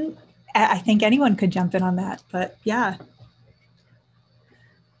 I think anyone could jump in on that, but yeah.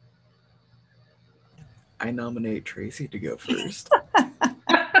 I nominate Tracy to go first.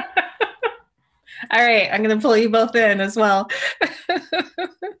 All right, I'm going to pull you both in as well.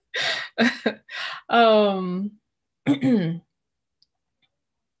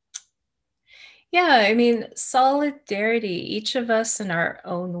 Yeah, I mean, solidarity, each of us in our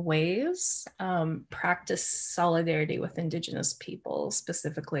own ways practice solidarity with Indigenous people,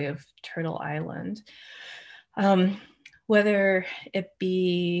 specifically of Turtle Island. whether it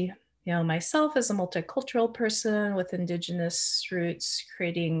be, you know, myself as a multicultural person with Indigenous roots,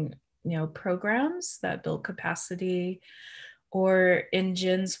 creating, you know, programs that build capacity, or in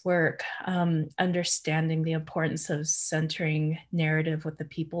Jin's work, understanding the importance of centering narrative with the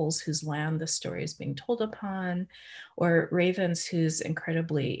peoples whose land the story is being told upon, or Raven's, who's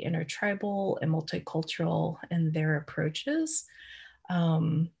incredibly intertribal and multicultural in their approaches.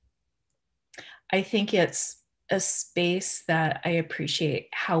 I think it's a space that I appreciate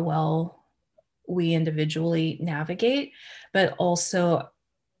how well we individually navigate, but also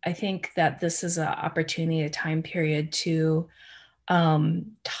I think that this is an opportunity, a time period to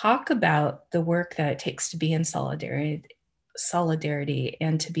talk about the work that it takes to be in solidarity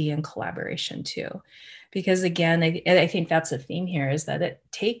and to be in collaboration too. Because again, I think that's a theme here, is that it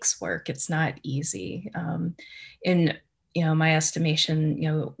takes work. It's not easy. In, you know, my estimation, you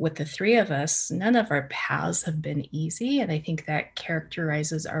know, with the three of us, none of our paths have been easy. And I think that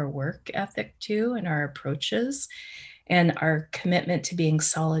characterizes our work ethic too, and our approaches. And our commitment to being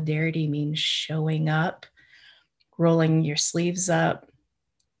solidarity means showing up, rolling your sleeves up,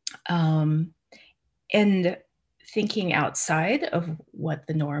 and thinking outside of what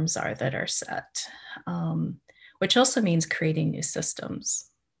the norms are that are set, which also means creating new systems.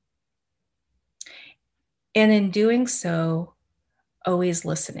 And in doing so, always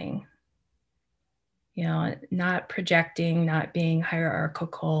listening, you know, not projecting, not being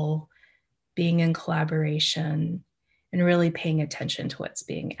hierarchical, being in collaboration, and really paying attention to what's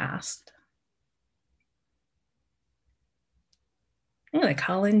being asked. I'm gonna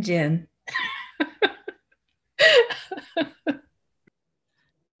call in Jin.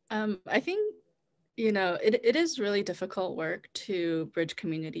 I think, you know, it is really difficult work to bridge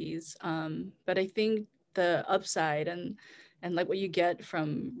communities, but I think the upside and like what you get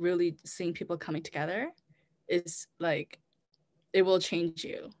from really seeing people coming together is like, it will change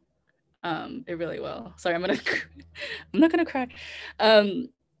you. It really will. Sorry, I'm not gonna cry.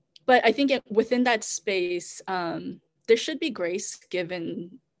 But I think within that space, there should be grace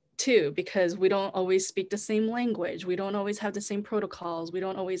given too, because we don't always speak the same language. We don't always have the same protocols. We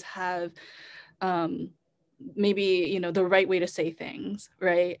don't always have maybe, you know, the right way to say things,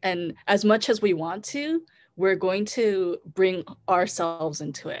 right? And as much as we want to, we're going to bring ourselves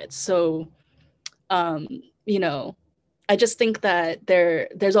into it. So, you know, I just think that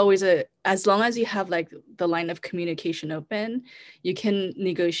there's always as long as you have like the line of communication open, you can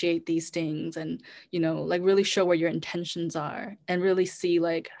negotiate these things and, you know, like really show where your intentions are and really see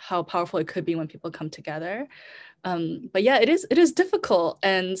like how powerful it could be when people come together. But yeah, it is difficult.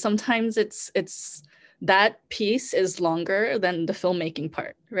 And sometimes it's that piece is longer than the filmmaking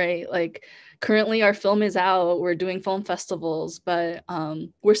part, right? Like currently our film is out, we're doing film festivals, but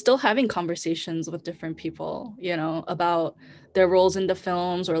we're still having conversations with different people, you know, about their roles in the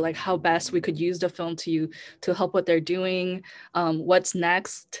films, or like how best we could use the film to help what they're doing, what's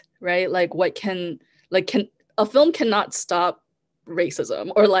next, right? Like can a film cannot stop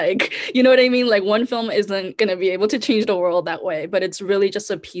racism, or like, you know what I mean? Like one film isn't going to be able to change the world that way, but it's really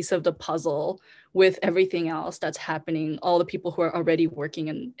just a piece of the puzzle with everything else that's happening, all the people who are already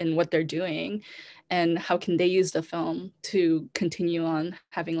working in what they're doing, and how can they use the film to continue on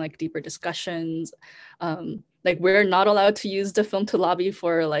having like deeper discussions. Like we're not allowed to use the film to lobby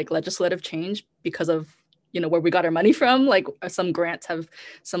for like legislative change because of, you know, where we got our money from. Like some grants have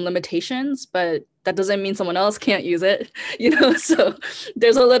some limitations, but that doesn't mean someone else can't use it, you know? So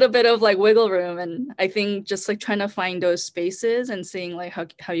there's a little bit of like wiggle room. And I think just like trying to find those spaces and seeing like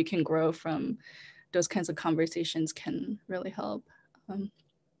how you can grow from those kinds of conversations can really help.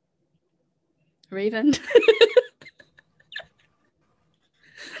 Raven?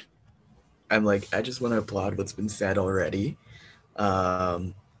 I'm like, I just want to applaud what's been said already.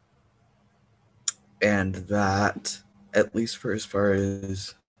 And that, at least for as far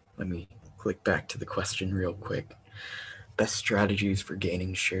as, let me click back to the question real quick. Best strategies for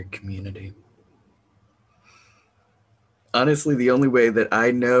gaining shared community. Honestly, the only way that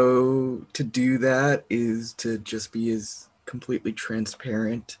I know to do that is to just be as completely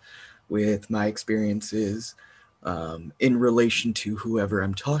transparent with my experiences in relation to whoever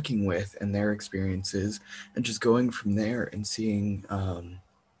I'm talking with and their experiences, and just going from there and seeing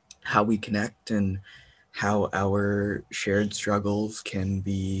how we connect and how our shared struggles can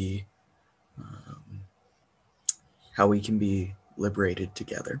be, how we can be liberated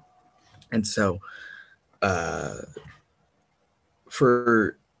together. And so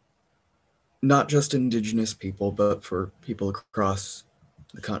for not just Indigenous people, but for people across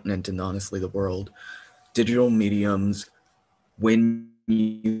the continent and honestly the world, digital mediums, when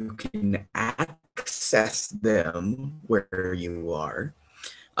you can access access them where you are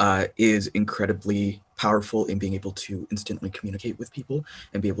is incredibly powerful in being able to instantly communicate with people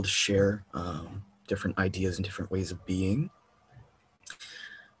and be able to share different ideas and different ways of being.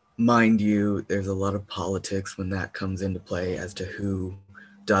 Mind you, there's a lot of politics when that comes into play as to who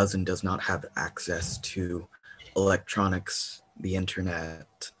does and does not have access to electronics, the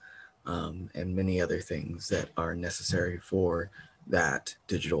internet, and many other things that are necessary for that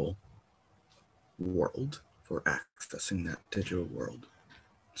digital world, for accessing that digital world.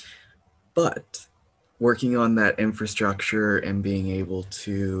 But working on that infrastructure and being able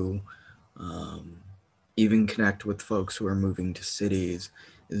to even connect with folks who are moving to cities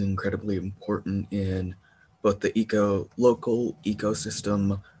is incredibly important in both the local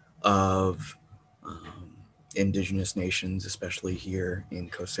ecosystem of Indigenous nations, especially here in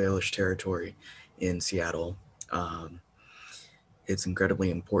Coast Salish territory in Seattle. It's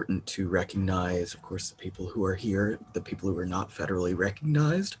incredibly important to recognize, of course, the people who are here, the people who are not federally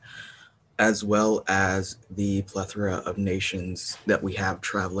recognized, as well as the plethora of nations that we have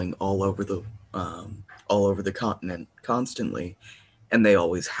traveling all over the continent constantly, and they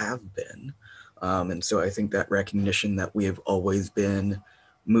always have been. And so I think that recognition that we have always been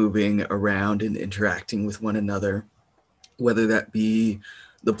moving around and interacting with one another, whether that be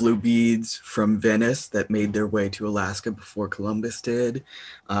the blue beads from Venice that made their way to Alaska before Columbus did,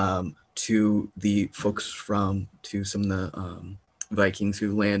 to the folks to some of the Vikings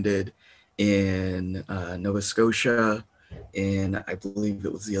who landed in Nova Scotia in, I believe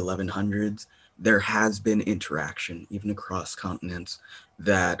it was the 1100s. There has been interaction, even across continents,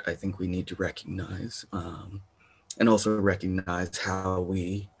 that I think we need to recognize. And also recognize how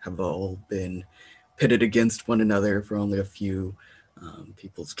we have all been pitted against one another for only a few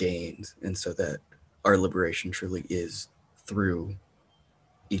people's gains. And so that our liberation truly is through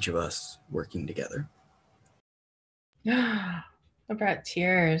each of us working together. I brought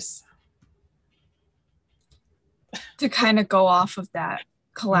tears. To kind of go off of that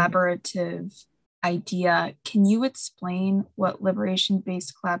collaborative idea, can you explain what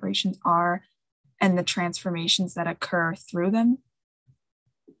liberation-based collaborations are and the transformations that occur through them?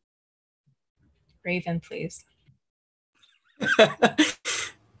 Raven, please.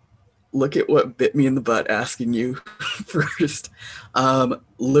 Look at what bit me in the butt asking you first.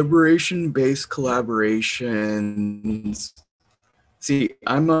 Liberation-based collaborations. See,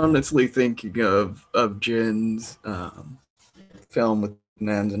 I'm honestly thinking of Jin's film with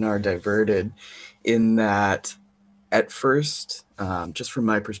Manzanar Diverted, in that at first, just from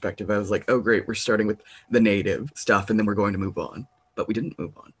my perspective, I was like, oh great, we're starting with the native stuff and then we're going to move on. But we didn't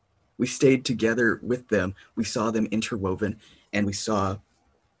move on. We stayed together with them. We saw them interwoven, and we saw,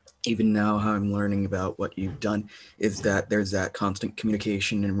 even now how I'm learning about what you've done, is that there's that constant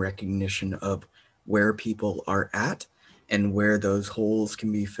communication and recognition of where people are at and where those holes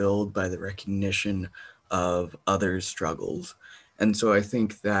can be filled by the recognition of others' struggles. And so I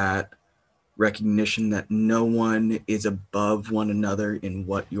think that recognition that no one is above one another in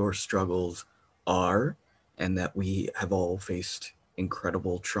what your struggles are, and that we have all faced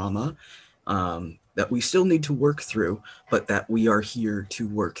incredible trauma, that we still need to work through, but that we are here to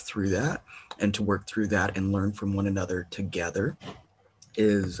work through that and learn from one another together,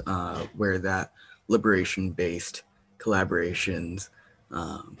 is where that liberation-based collaborations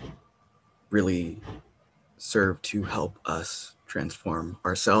really serve to help us transform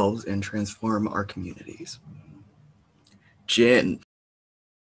ourselves and transform our communities. Jin.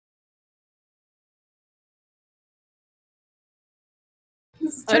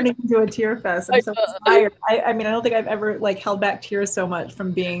 This is turning into a tear fest. I'm so inspired. I mean, I don't think I've ever held back tears so much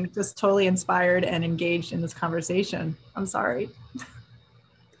from being just totally inspired and engaged in this conversation. I'm sorry.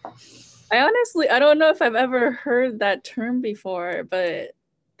 I don't know if I've ever heard that term before, but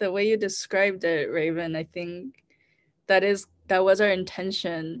the way you described it, Raven, I think that was our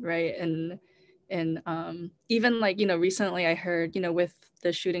intention, right? And even recently I heard, with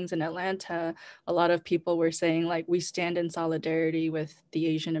the shootings in Atlanta, a lot of people were saying we stand in solidarity with the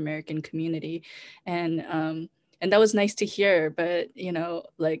Asian American community, and that was nice to hear, but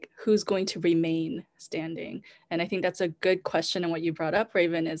who's going to remain standing? And I think that's a good question. And what you brought up,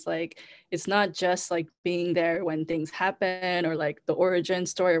 Raven, is it's not just being there when things happen or the origin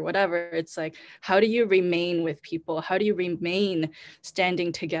story or whatever. It's how do you remain with people? How do you remain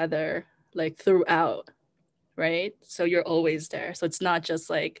standing together throughout, right? So you're always there. So it's not just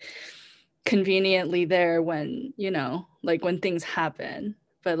conveniently there when, when things happen,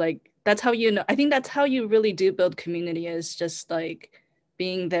 but that's how I think that's how you really do build community, is just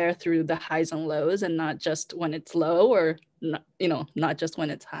being there through the highs and lows, and not just when it's low, or not just when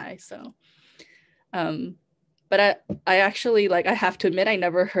it's high. So But I actually, like, I have to admit, I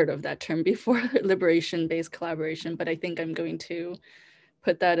never heard of that term before, liberation-based collaboration, but I think I'm going to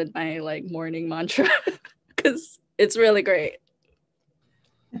put that in my like morning mantra because it's really great.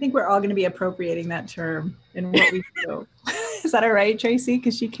 I think we're all going to be appropriating that term in what we do. Is that all right, Tracy?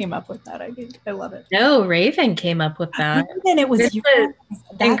 Because she came up with that, I think. I love it. No, Raven came up with that. Raven, it was an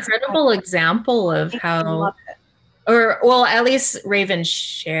incredible example of how, or well, at least Raven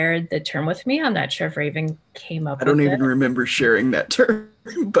shared the term with me. I'm not sure if Raven came up with it. I don't even remember sharing that term,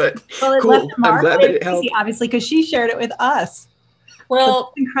 but well, it cool. Left a mark. I'm glad that it helped. Obviously, because she shared it with us. Well,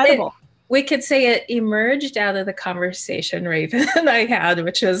 so incredible. We could say it emerged out of the conversation Raven and I had,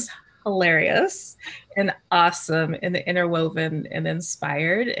 which was hilarious and awesome and interwoven and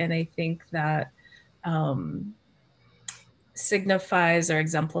inspired. And I think that signifies or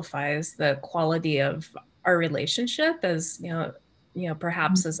exemplifies the quality of our relationship as, you know,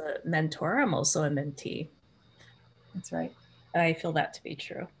 perhaps as a mentor, I'm also a mentee. That's right. I feel that to be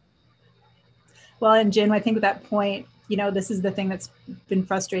true. Well, and Jin, I think with that point, you know, this is the thing that's been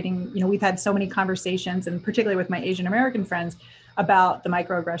frustrating. You know, we've had so many conversations, and particularly with my Asian American friends, about the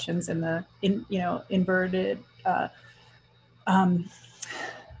microaggressions and the, inverted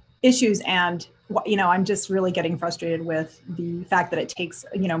issues. And, you know, I'm just really getting frustrated with the fact that it takes,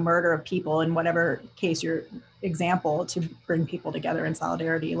 you know, murder of people in whatever case your example to bring people together in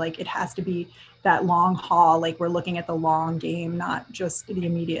solidarity. Like, it has to be that long haul. Like, we're looking at the long game, not just the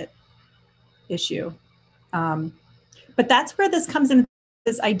immediate issue. But that's where this comes in,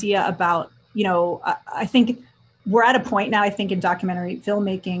 this idea about, you know, I think we're at a point now, I think, in documentary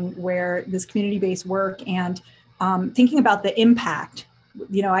filmmaking where this community-based work and thinking about the impact,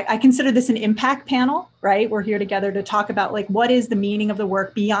 you know, I consider this an impact panel, right? We're here together to talk about, like, what is the meaning of the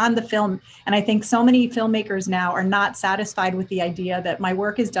work beyond the film? And I think so many filmmakers now are not satisfied with the idea that my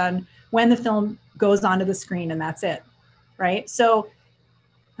work is done when the film goes onto the screen and that's it, right? So,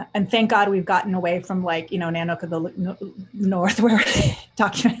 and thank God we've gotten away from, like, you know, Nanook of the North, where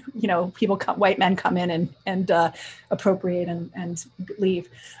document, you know, people come, white men come in and appropriate and leave.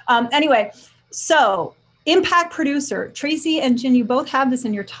 Anyway, so impact producer, Tracy and Jin, you both have this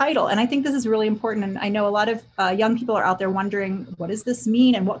in your title. And I think this is really important. And I know a lot of young people are out there wondering, what does this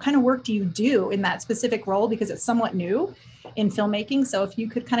mean? And what kind of work do you do in that specific role? Because it's somewhat new in filmmaking. So if you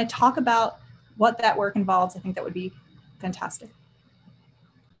could kind of talk about what that work involves, I think that would be fantastic.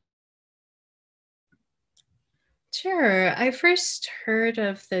 Sure. I first heard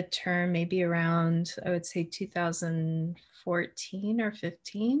of the term maybe around, I would say 2014 or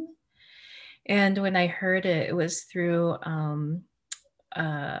 15. And when I heard it, it was through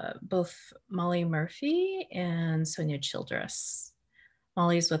both Molly Murphy and Sonia Childress.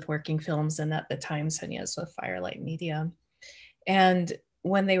 Molly's with Working Films, and at the time, Sonia's with Firelight Media. And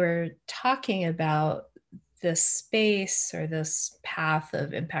when they were talking about this space or this path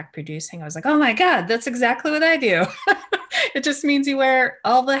of impact producing, I was like, oh my God, that's exactly what I do. It just means you wear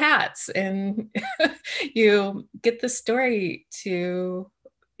all the hats and you get the story to,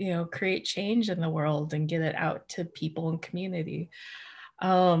 you know, create change in the world and get it out to people and community.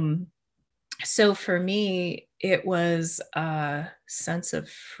 So for me, it was a sense of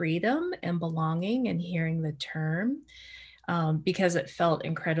freedom and belonging and hearing the term. Because it felt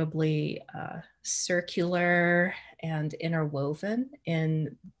incredibly circular and interwoven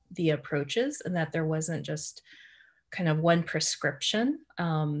in the approaches, and that there wasn't just kind of one prescription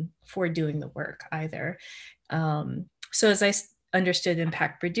for doing the work either. So as I understood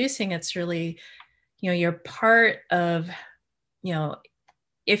impact producing, it's really, you know, you're part of, you know,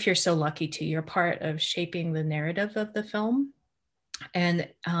 if you're so lucky to, you're part of shaping the narrative of the film. And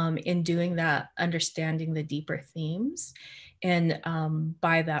in doing that, understanding the deeper themes, and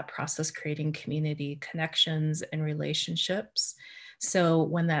by that process, creating community connections and relationships. So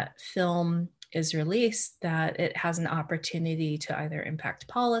when that film is released, that it has an opportunity to either impact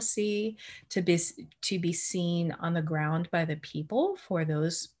policy, to be seen on the ground by the people, for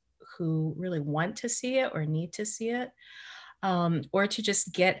those who really want to see it or need to see it. Or to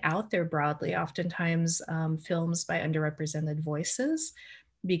just get out there broadly. Oftentimes films by underrepresented voices,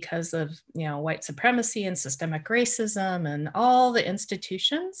 because of, you know, white supremacy and systemic racism and all the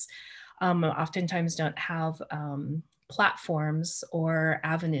institutions, oftentimes don't have platforms or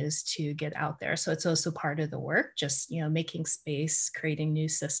avenues to get out there. So it's also part of the work, just, you know, making space, creating new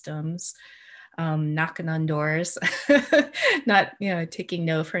systems, knocking on doors, not, you know, taking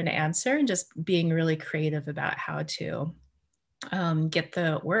no for an answer, and just being really creative about how to get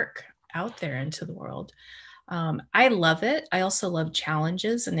the work out there into the world. I love it. I also love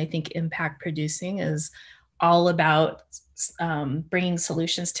challenges, and I think impact producing is all about bringing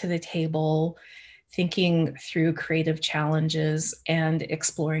solutions to the table, thinking through creative challenges and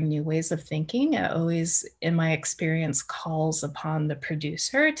exploring new ways of thinking. It always, in my experience, calls upon the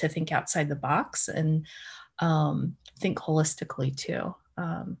producer to think outside the box and think holistically too.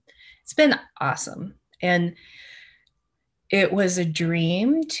 It's been awesome. And it was a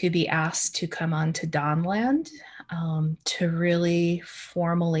dream to be asked to come on to Dawnland, to really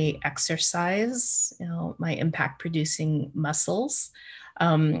formally exercise, my impact producing muscles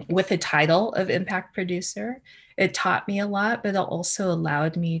with the title of impact producer. It taught me a lot, but it also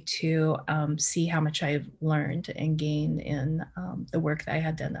allowed me to see how much I've learned and gained in the work that I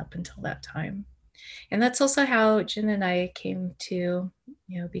had done up until that time. And that's also how Jin and I came to,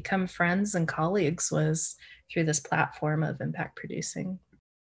 become friends and colleagues, was through this platform of impact producing.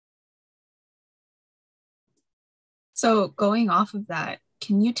 So going off of that,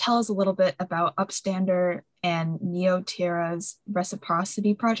 can you tell us a little bit about Upstander and Nia Tero's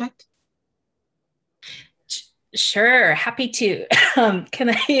Reciprocity project? Sure, happy to. Can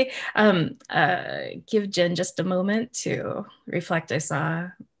I give Jen just a moment to reflect? I saw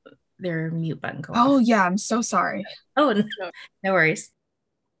their mute button go off. Yeah, I'm so sorry. Oh, no worries.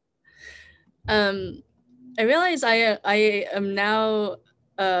 I realize I am now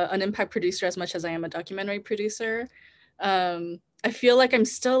an impact producer as much as I am a documentary producer. I feel like I'm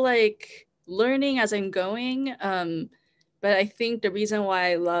still like learning as I'm going. But I think the reason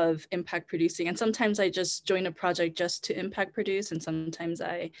why I love impact producing, and sometimes I just join a project just to impact produce, and sometimes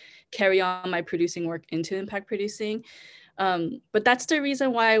I carry on my producing work into impact producing. But that's the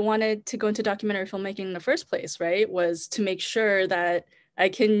reason why I wanted to go into documentary filmmaking in the first place, right? Was to make sure that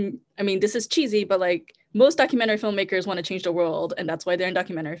this is cheesy, but like most documentary filmmakers want to change the world, and that's why they're in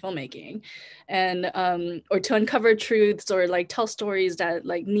documentary filmmaking, and or to uncover truths or like tell stories that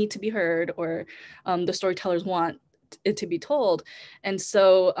like need to be heard, or the storytellers want it to be told. And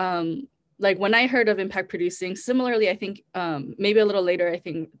so like when I heard of impact producing, similarly, I think maybe a little later, I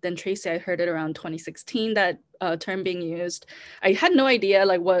think than Tracy, I heard it around 2016, that term being used. I had no idea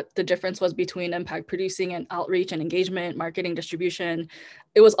like what the difference was between impact producing and outreach and engagement, marketing, distribution.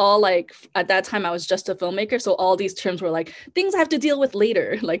 It was all like, at that time, I was just a filmmaker. So all these terms were like things I have to deal with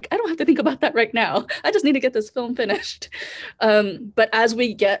later. Like, I don't have to think about that right now. I just need to get this film finished. But as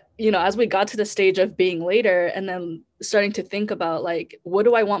we got to the stage of being later, and then starting to think about like, what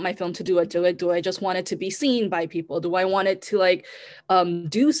do I want my film to do? Do I just want it to be seen by people? Do I want it to like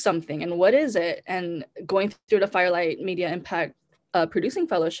do something? And what is it? And going through the Firelight Media Impact Producing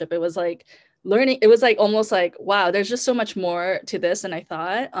Fellowship, it was like learning. It was like almost like, wow, there's just so much more to this than I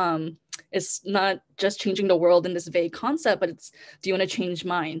thought. It's not just changing the world in this vague concept, but it's, do you want to change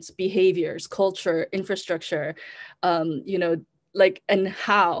minds, behaviors, culture, infrastructure, like, and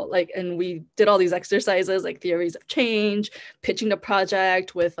how, like, and we did all these exercises like theories of change, pitching the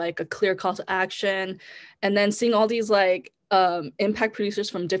project with like a clear call to action, and then seeing all these like impact producers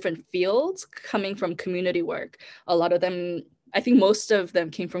from different fields coming from community work. A lot of them, I think most of them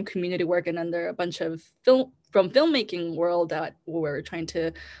came from community work, and then there are a bunch of filmmaking world that were trying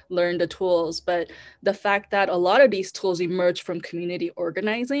to learn the tools. But the fact that a lot of these tools emerged from community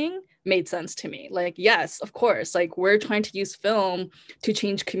organizing made sense to me. Like, yes, of course, like we're trying to use film to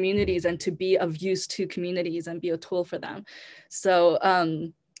change communities and to be of use to communities and be a tool for them. So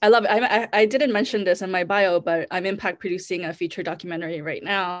I love it. I didn't mention this in my bio, but I'm impact producing a feature documentary right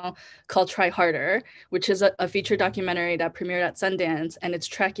now called Try Harder, which is a feature documentary that premiered at Sundance, and it's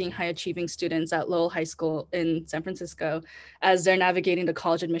tracking high achieving students at Lowell High School in San Francisco as they're navigating the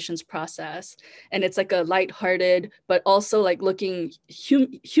college admissions process. And it's like a lighthearted, but also like looking,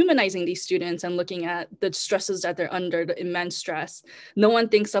 humanizing these students and looking at the stresses that they're under, the immense stress. No one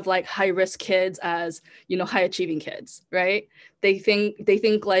thinks of like high risk kids as, high achieving kids, right? They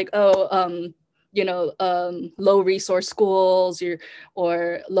think like, low resource schools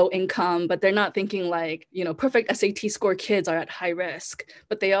or low income, but they're not thinking like, perfect SAT score kids are at high risk,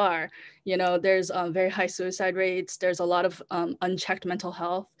 but they are. There's very high suicide rates. There's a lot of unchecked mental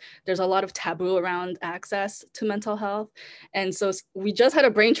health. There's a lot of taboo around access to mental health. And so we just had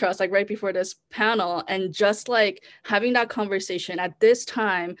a brain trust like right before this panel, and just like having that conversation at this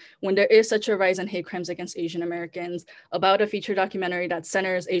time when there is such a rise in hate crimes against Asian Americans, about a feature documentary that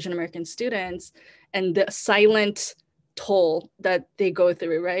centers Asian American students and the silent toll that they go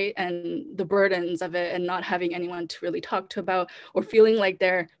through, right? And the burdens of it, and not having anyone to really talk to about, or feeling like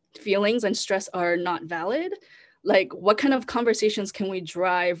their feelings and stress are not valid. Like, what kind of conversations can we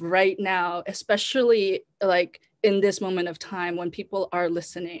drive right now, especially like in this moment of time when people are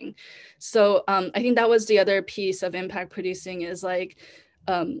listening? So I think that was the other piece of impact producing, is like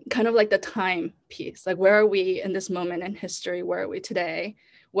kind of like the time piece. Like, where are we in this moment in history? Where are we today?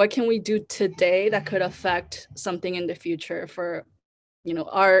 what can we do today that could affect something in the future for, you know,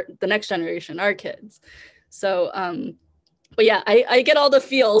 the next generation, our kids. So, but yeah, I get all the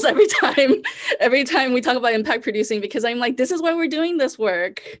feels every time we talk about impact producing, because I'm like, this is why we're doing this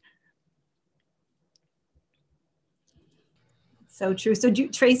work. So true. So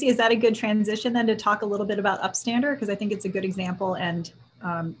Tracy, is that a good transition then to talk a little bit about Upstander? Because I think it's a good example, and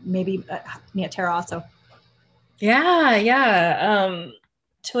maybe Nia Tero also. Yeah.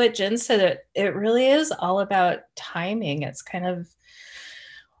 To what Jin said, it really is all about timing. It's kind of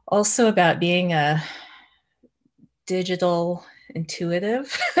also about being a digital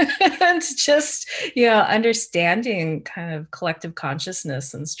intuitive and just, you know, understanding kind of collective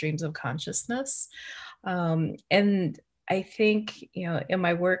consciousness and streams of consciousness. And I think, you know, in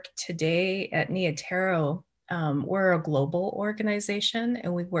my work today at Nia Tero, we're a global organization,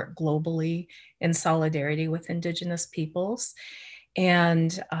 and we work globally in solidarity with Indigenous peoples.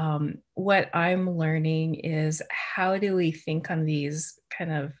 And what I'm learning is, how do we think on these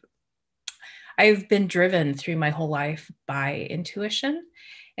kind of, I've been driven through my whole life by intuition,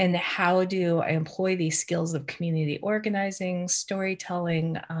 and how do I employ these skills of community organizing,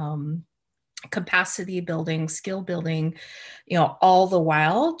 storytelling, capacity building, skill building, you know, all the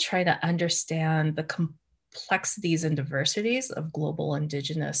while try to understand the complexities and diversities of global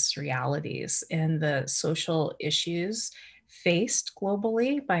Indigenous realities and the social issues faced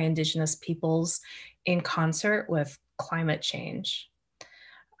globally by Indigenous peoples in concert with climate change.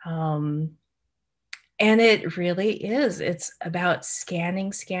 And it really is, it's about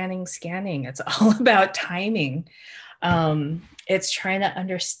scanning. It's all about timing. It's trying to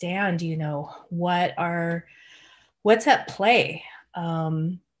understand, you know, what's at play.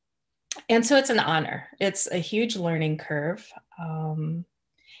 And so it's an honor. It's a huge learning curve. And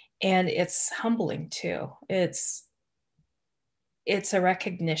it's humbling too. It's a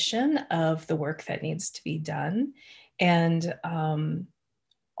recognition of the work that needs to be done. And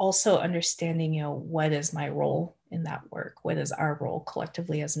also understanding, you know, what is my role in that work? What is our role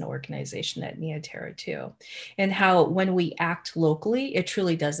collectively as an organization at Nia Tero too? And how, when we act locally, it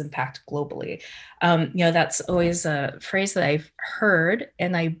truly does impact globally. You know, that's always a phrase that I've heard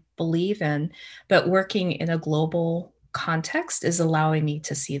and I believe in, but working in a global context is allowing me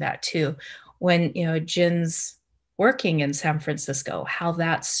to see that too. When, you know, Jin's working in San Francisco, how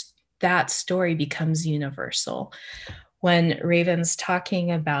that story becomes universal. When Raven's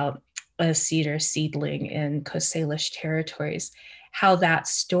talking about a cedar seedling in Coast Salish territories, how that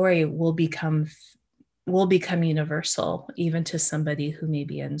story will become universal, even to somebody who may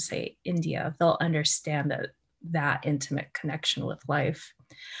be in, say, India. They'll understand that intimate connection with life.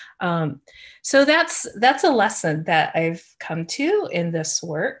 So that's a lesson that I've come to in this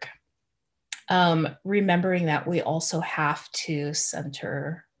work. Remembering that we also have to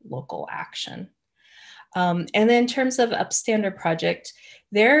center local action. And then in terms of Upstander Project,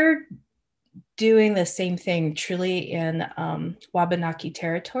 they're doing the same thing truly in Wabanaki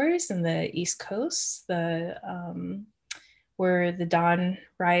territories in the East Coast, where the dawn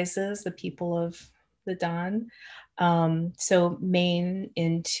rises, the people of the dawn. So Maine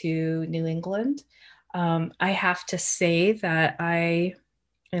into New England. I have to say that I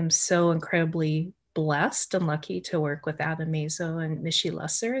am so incredibly blessed and lucky to work with Adam Mazo and Mishi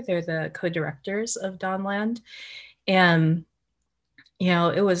Lesser. They're the co-directors of Dawnland. And, you know,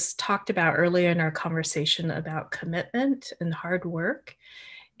 it was talked about earlier in our conversation about commitment and hard work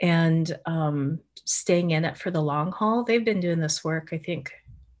and staying in it for the long haul. They've been doing this work, I think,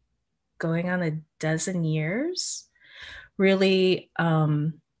 going on a dozen years, really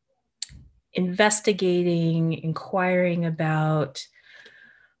investigating, inquiring about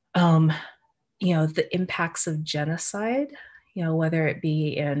you know, the impacts of genocide, you know, whether it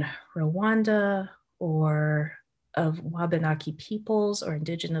be in Rwanda or of Wabanaki peoples or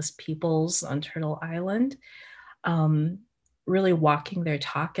Indigenous peoples on Turtle Island, really walking their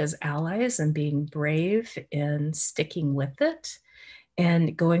talk as allies and being brave and sticking with it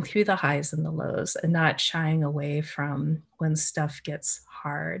and going through the highs and the lows and not shying away from when stuff gets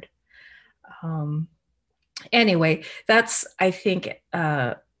hard. Anyway, that's, I think,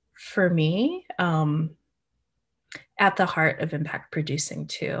 for me, at the heart of impact producing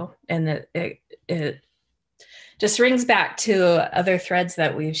too. And it just rings back to other threads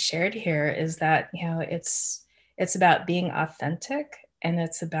that we've shared here, is that, you know, it's about being authentic, and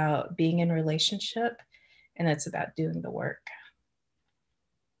it's about being in relationship, and it's about doing the work.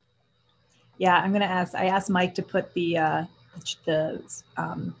 Yeah, I asked Mike to put the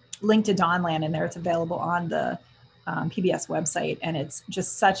link to Dawnland in there. It's available on the PBS website. And it's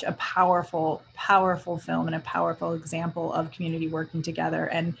just such a powerful, powerful film and a powerful example of community working together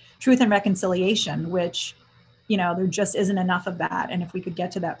and truth and reconciliation, which, you know, there just isn't enough of that. And if we could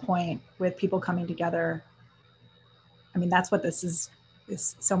get to that point with people coming together, I mean, that's what this is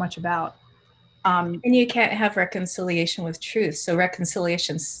so much about. And you can't have reconciliation with truth. So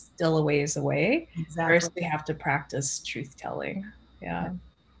reconciliation's still a ways away. Exactly. First, we have to practice truth telling. Yeah.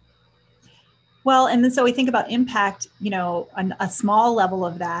 Well, and then so we think about impact, you know, a small level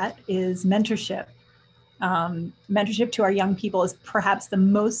of that is mentorship. Mentorship to our young people is perhaps the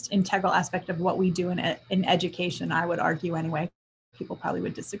most integral aspect of what we do in education, I would argue anyway. People probably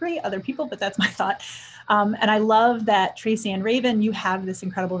would disagree, other people, but that's my thought. And I love that Tracy and Raven, you have this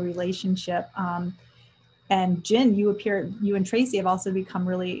incredible relationship. And Jin, you and Tracy have also become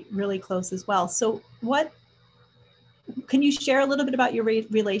really, really close as well. So can you share a little bit about your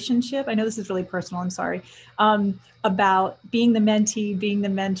relationship? I know this is really personal, I'm sorry, about being the mentee, being the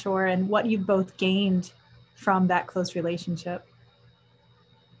mentor, and what you've both gained from that close relationship.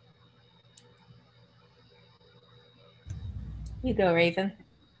 You go, Raven.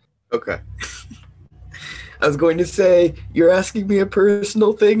 Okay. I was going to say, you're asking me a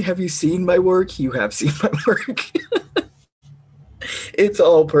personal thing. Have you seen my work? You have seen my work. It's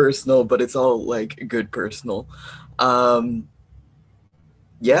all personal, but it's all like good personal.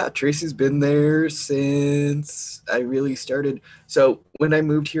 Yeah, Tracy's been there since I really started. So when I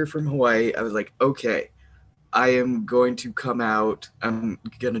moved here from Hawaii, I was like, okay, I am going to come out. I'm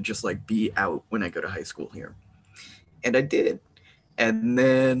going to just like be out when I go to high school here. And I did. And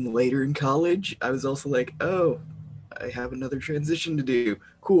then later in college, I was also like, oh, I have another transition to do.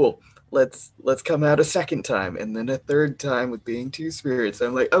 Cool. Let's come out a second time, and then a third time with being two spirits.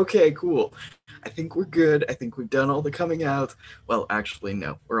 I'm like, okay, cool. I think we're good. I think we've done all the coming out. Well, actually,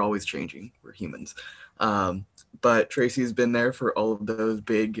 no. We're always changing. We're humans. But Tracy's been there for all of those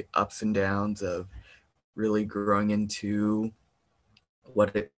big ups and downs of really growing into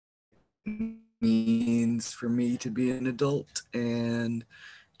what it means for me to be an adult and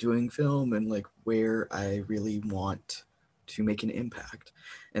doing film and like where I really want to make an impact.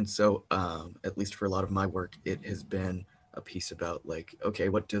 And so at least for a lot of my work, it has been a piece about like, okay,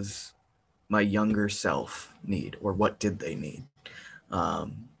 what does my younger self need, or what did they need?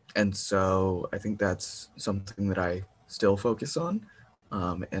 And so I think that's something that I still focus on.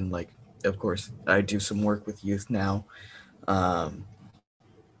 And like, of course, I do some work with youth now.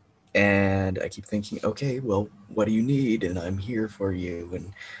 And I keep thinking, okay, well, what do you need? And I'm here for you.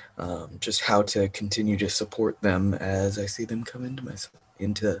 And just how to continue to support them as I see them come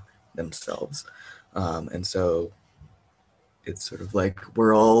into themselves. And so it's sort of like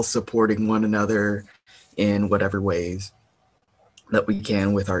we're all supporting one another in whatever ways that we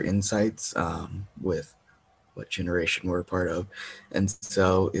can with our insights, with what generation we're a part of. And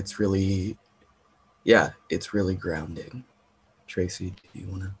so it's really, yeah, it's really grounding. Tracy, do you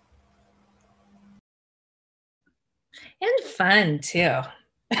want to? And fun too.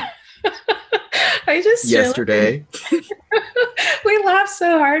 I just yesterday we laughed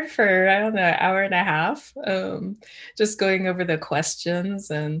so hard for I don't know, an hour and a half, just going over the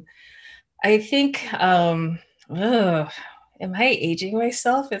questions. And I think am I aging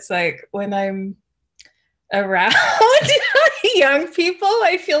myself? It's like when I'm around young people,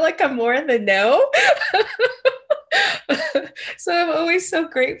 I feel like I'm more in the know. So I'm always so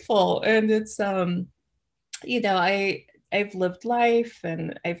grateful. And it's you know, I've lived life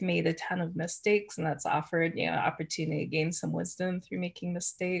and I've made a ton of mistakes, and that's offered, you know, opportunity to gain some wisdom through making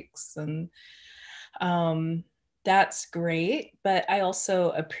mistakes. And that's great. But I also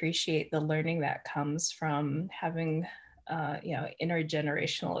appreciate the learning that comes from having, you know,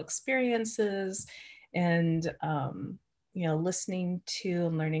 intergenerational experiences and, you know, listening to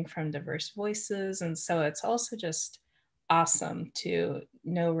and learning from diverse voices. And so it's also just awesome to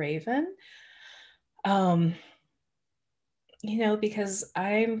know Raven. You know, because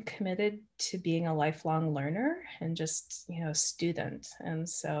I'm committed to being a lifelong learner and just, you know, student. And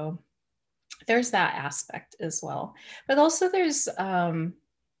so there's that aspect as well. But also there's, you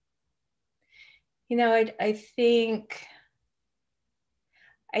know, I think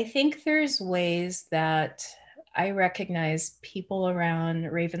there's ways that I recognize people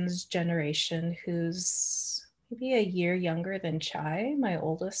around Raven's generation who's maybe a year younger than Chai, my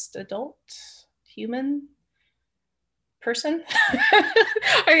oldest adult human person.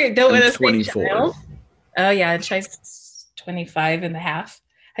 I don't want to say 24. child. Oh yeah, Chai's 25 and a half.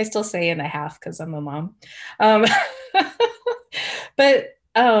 I still say and a half because I'm a mom. But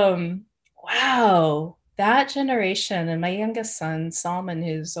wow, that generation, and my youngest son, Salman,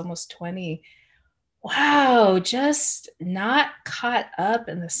 who's almost 20, wow, just not caught up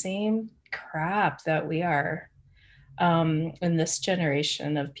in the same crap that we are in this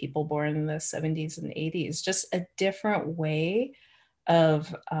generation of people born in the 70s and 80s. Just a different way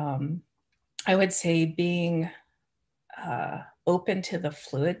of, I would say, being open to the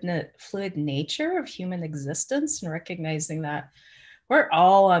fluid nature of human existence and recognizing that we're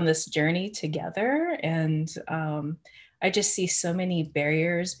all on this journey together. And I just see so many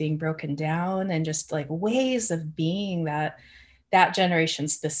barriers being broken down and just like ways of being that that generation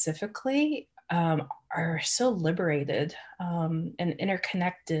specifically are so liberated and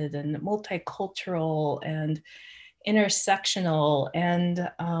interconnected and multicultural and intersectional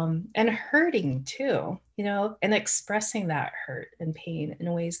and hurting too, you know, and expressing that hurt and pain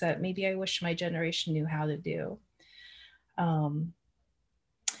in ways that maybe I wish my generation knew how to do.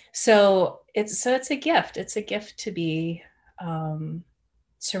 So it's a gift. It's a gift to be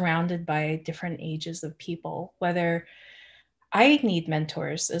surrounded by different ages of people. Whether I need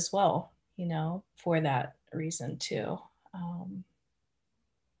mentors as well, you know, for that reason too.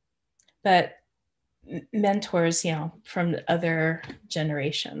 But mentors, you know, from other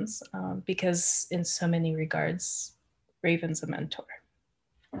generations, because in so many regards, Raven's a mentor.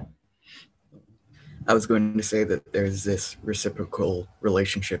 I was going to say that there's this reciprocal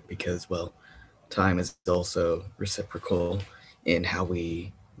relationship because, well, time is also reciprocal in how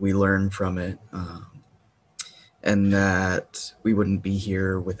we learn from it, and that we wouldn't be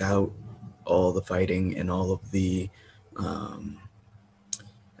here without all the fighting and all of the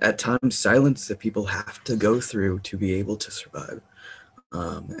at times silence that people have to go through to be able to survive.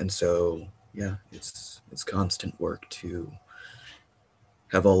 And so, yeah, it's constant work to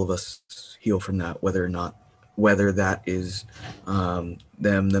have all of us heal from that, whether that is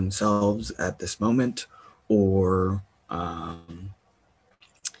them themselves at this moment or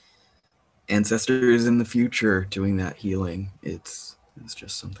ancestors in the future doing that healing. It's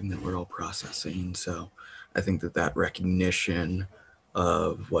just something that we're all processing. So I think that recognition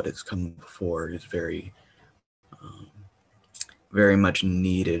of what has come before is very much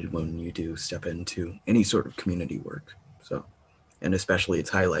needed when you do step into any sort of community work. So, and especially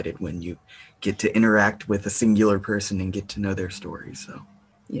it's highlighted when you get to interact with a singular person and get to know their story. So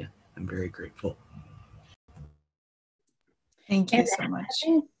yeah, I'm very grateful. Thank you so much.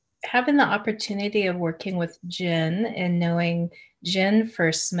 Having the opportunity of working with Jin and knowing Jin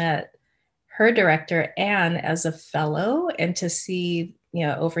first met her director, Anne, as a fellow, and to see, you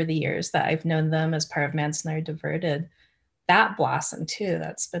know, over the years that I've known them as part of Manzanar Diverted, that blossom too,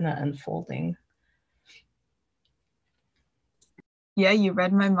 that's been an unfolding. Yeah, you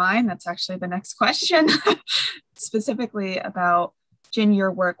read my mind. That's actually the next question, specifically about Jin,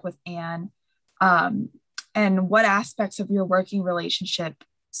 your work with Anne, and what aspects of your working relationship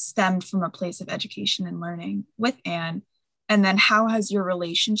stemmed from a place of education and learning with Anne, and then how has your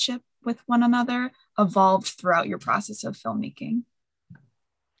relationship with one another evolved throughout your process of filmmaking?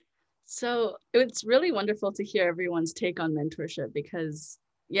 So it's really wonderful to hear everyone's take on mentorship because,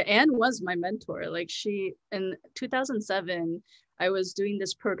 yeah, Anne was my mentor. Like in 2007, I was doing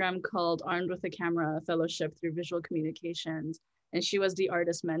this program called Armed with a Camera Fellowship through Visual Communications, and she was the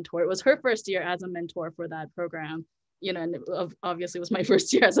artist mentor. It was her first year as a mentor for that program, you know, and it obviously was my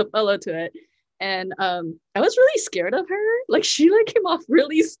first year as a fellow to it. And I was really scared of her. Like she came off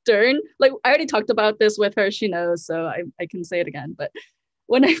really stern. Like I already talked about this with her, she knows, so I can say it again. But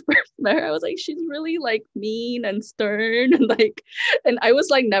when I first met her, I was like, she's really like mean and stern and I was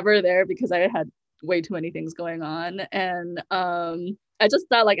like never there because I had way too many things going on. And I just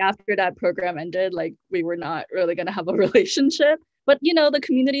thought like after that program ended, like we were not really gonna have a relationship. But you know, the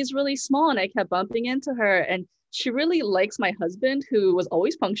community is really small and I kept bumping into her and she really likes my husband, who was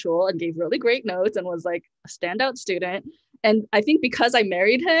always punctual and gave really great notes and was like a standout student. And I think because I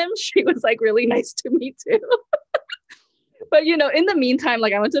married him, she was like really nice to me too. But, you know, in the meantime,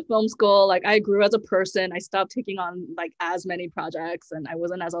 like I went to film school, like I grew as a person. I stopped taking on like as many projects and I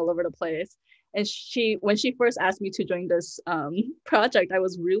wasn't as all over the place. And when she first asked me to join this project, I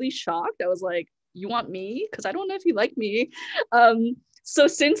was really shocked. I was like, you want me? Because I don't know if you like me. So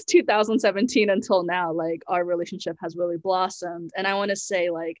since 2017 until now, like our relationship has really blossomed. And I want to say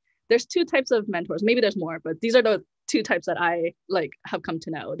like, there's two types of mentors. Maybe there's more, but these are the two types that I like have come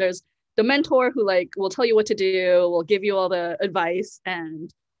to know. There's the mentor who like will tell you what to do, will give you all the advice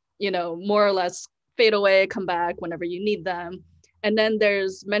and, you know, more or less fade away, come back whenever you need them. And then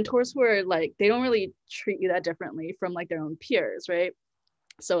there's mentors who are like, they don't really treat you that differently from like their own peers, right?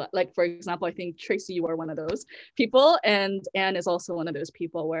 So like, for example, I think Tracy, you are one of those people, and Anne is also one of those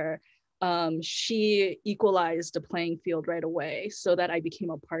people where she equalized the playing field right away so that I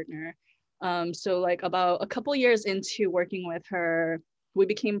became a partner. So like about a couple years into working with her, we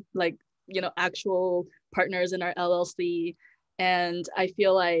became like, actual partners in our LLC. And I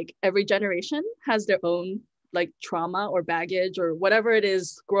feel like every generation has their own like trauma or baggage or whatever it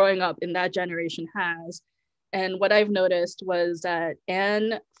is growing up in that generation has. And what I've noticed was that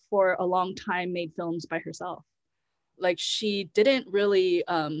Anne, for a long time, made films by herself. Like she didn't really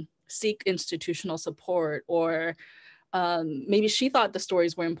seek institutional support, or maybe she thought the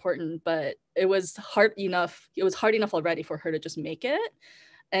stories were important, but it was hard enough already for her to just make it.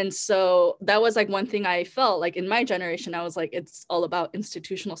 And so that was like one thing I felt like in my generation, I was like, it's all about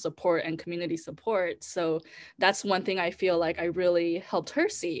institutional support and community support. So that's one thing I feel like I really helped her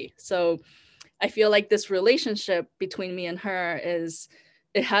see. So I feel like this relationship between me and her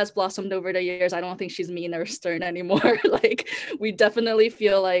it has blossomed over the years. I don't think she's mean or stern anymore. Like we definitely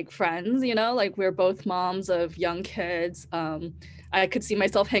feel like friends, like we're both moms of young kids. I could see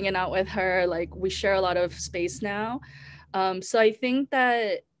myself hanging out with her. Like we share a lot of space now. So I think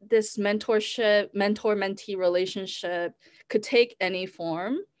that this mentor-mentee relationship could take any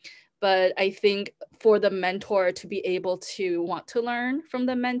form, but I think for the mentor to be able to want to learn from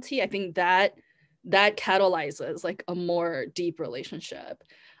the mentee, I think that catalyzes like a more deep relationship.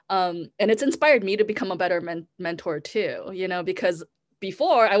 And it's inspired me to become a better mentor too, because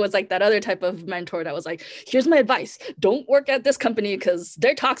before I was like that other type of mentor that was like, here's my advice. Don't work at this company because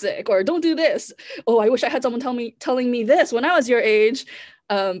they're toxic, or don't do this. Oh, I wish I had someone telling me this when I was your age.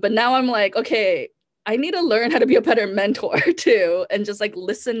 But now I'm like, okay, I need to learn how to be a better mentor too, and just like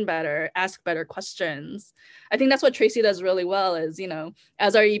listen better, ask better questions. I think that's what Tracy does really well is,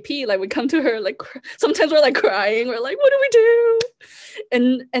 as our EP, like we come to her, like sometimes we're like crying. We're like, what do we do?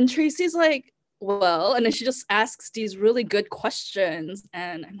 And Tracy's like, well, and then she just asks these really good questions,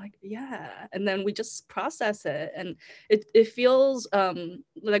 and I'm like, yeah. And then we just process it, and it feels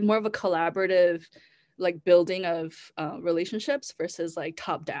like more of a collaborative, like building of relationships versus like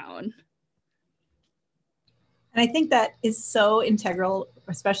top down. And I think that is so integral,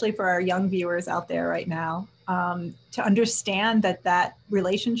 especially for our young viewers out there right now, to understand that the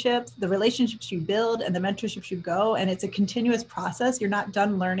relationships you build and the mentorships you go, and it's a continuous process. You're not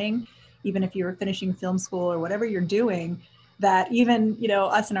done learning. Even if you're finishing film school or whatever you're doing, that even,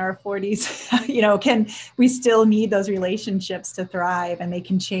 us in our 40s, we still need those relationships to thrive, and they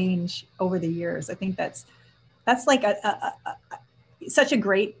can change over the years. I think that's like such a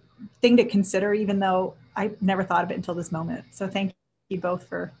great thing to consider, even though I never thought of it until this moment. So thank you both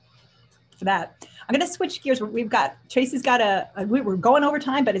for that. I'm going to switch gears. Tracy's got we're going over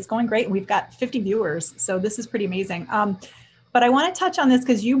time, but it's going great. And we've got 50 viewers. So this is pretty amazing. But I want to touch on this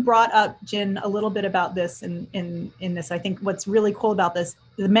because you brought up, Jin, a little bit about this in this. I think what's really cool about this,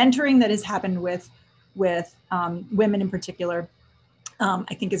 the mentoring that has happened with women in particular,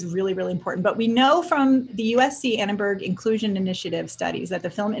 I think is really, really important. But we know from the USC Annenberg Inclusion Initiative studies that the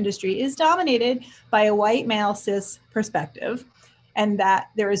film industry is dominated by a white male cis perspective, and that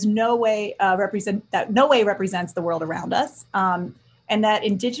there is no way represents the world around us. And that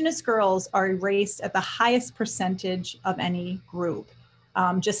Indigenous girls are erased at the highest percentage of any group.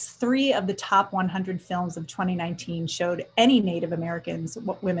 Just 3 of the top 100 films of 2019 showed any Native Americans,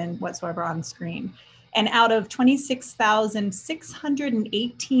 women whatsoever, on screen. And out of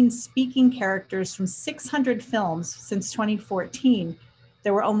 26,618 speaking characters from 600 films since 2014,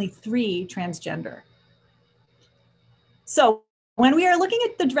 there were only 3 transgender. So when we are looking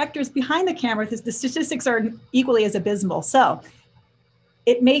at the directors behind the camera, the statistics are equally as abysmal. So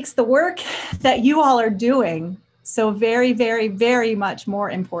it makes the work that you all are doing so very, very, very much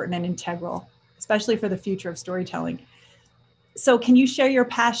more important and integral, especially for the future of storytelling. So can you share your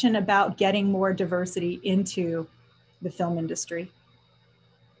passion about getting more diversity into the film industry?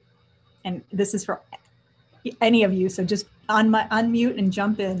 And this is for any of you, so just unmute and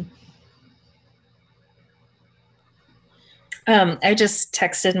jump in. I just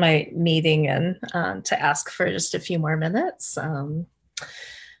texted my meeting in to ask for just a few more minutes.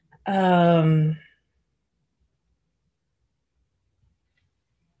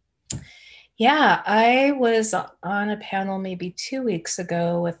 Yeah, I was on a panel maybe 2 weeks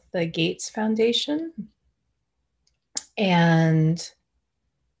ago with the Gates Foundation, and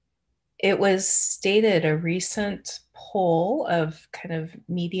it was stated, a recent poll of kind of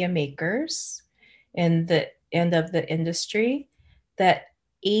media makers in the end of the industry, that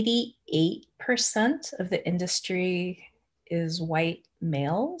 88% of the industry is white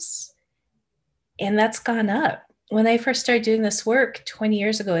males, and that's gone up. When I first started doing this work 20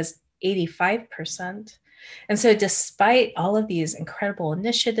 years ago, it was 85%. And so despite all of these incredible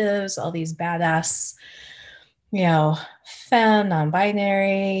initiatives, all these badass femme,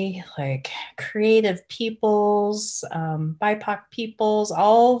 non-binary, like creative peoples, BIPOC peoples,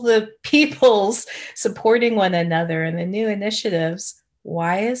 all the peoples supporting one another in the new initiatives,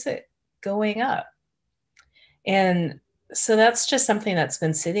 why is it going up? And so that's just something that's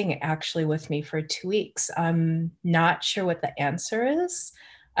been sitting actually with me for 2 weeks. I'm not sure what the answer is,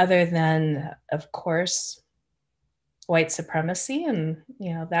 other than, of course, white supremacy, and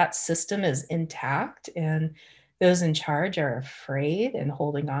that system is intact, and those in charge are afraid and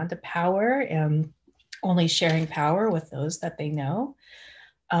holding on to power and only sharing power with those that they know.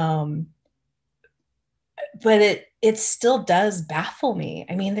 But it still does baffle me.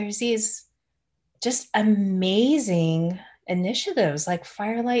 I mean, there's these just amazing initiatives like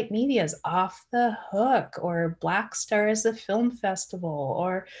Firelight Media's Off the Hook, or Black Stars the Film Festival,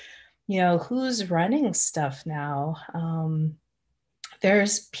 or who's running stuff now.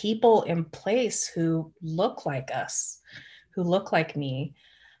 There's people in place who look like us, who look like me,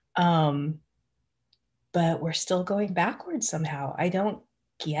 but we're still going backwards somehow. I don't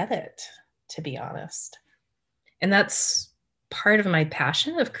get it, to be honest. And that's part of my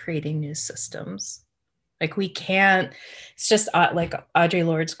passion of creating new systems. Like, we can't, it's just like Audre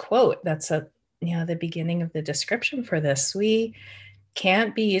Lorde's quote, that's at the beginning of the description for this. We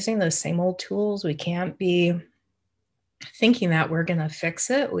can't be using those same old tools. We can't be thinking that we're going to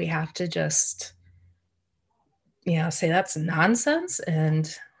fix it. We have to just, say that's nonsense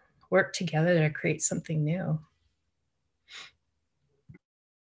and work together to create something new.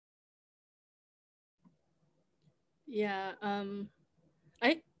 Yeah,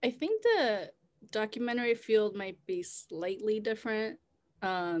 I think the documentary field might be slightly different,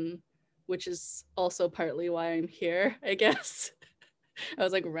 which is also partly why I'm here, I guess. I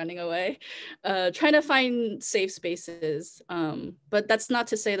was like running away, trying to find safe spaces. But that's not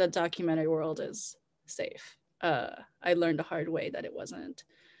to say the documentary world is safe. I learned the hard way that it wasn't.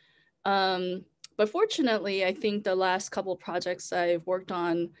 But fortunately, I think the last couple projects I've worked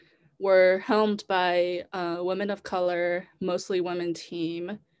on were helmed by women of color, mostly women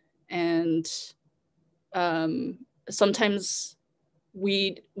team. And sometimes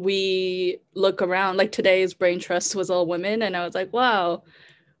we look around, like today's Brain Trust was all women, and I was like, wow,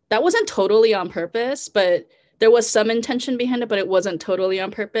 that wasn't totally on purpose, but there was some intention behind it, but it wasn't totally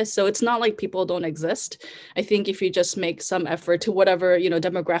on purpose. So it's not like people don't exist. I think if you just make some effort to whatever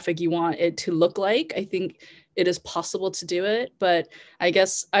demographic you want it to look like, I think it is possible to do it. But I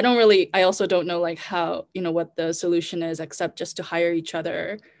guess I also don't know like how, what the solution is, except just to hire each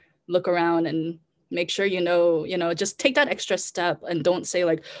other, look around and make sure just take that extra step, and don't say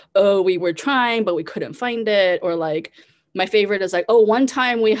like, oh, we were trying but we couldn't find it, or like, my favorite is like, oh, one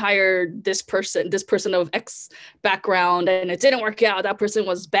time we hired this person of X background and it didn't work out, that person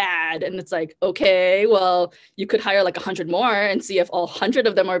was bad. And it's like, okay, well, you could hire like 100 more and see if all 100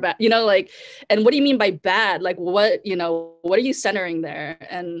 of them are bad, like, and what do you mean by bad? Like, what are you centering there?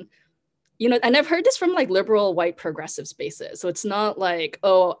 And and I've heard this from like liberal white progressive spaces. So it's not like,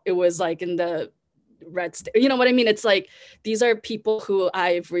 oh, it was like in the red state, you know what I mean? It's like, these are people who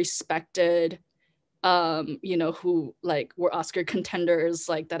I've respected, who like were Oscar contenders,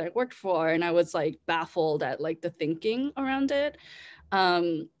 like that I worked for, and I was like baffled at like the thinking around it.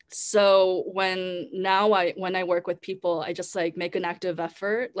 So when I work with people, I just like make an active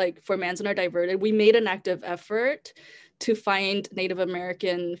effort. Like for Manzanar Diverted, we made an active effort to find Native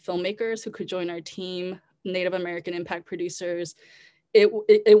American filmmakers who could join our team, Native American impact producers.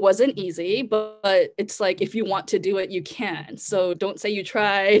 It wasn't easy, but it's like, if you want to do it, you can. So don't say you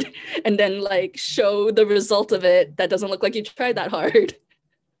tried and then like show the result of it that doesn't look like you tried that hard.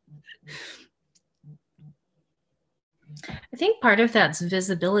 I think part of that's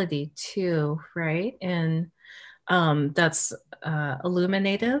visibility too, right? And that's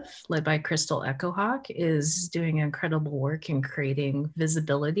Illuminative, led by Crystal Echohawk, is doing incredible work in creating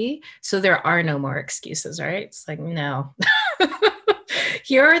visibility. So there are no more excuses, right? It's like, no.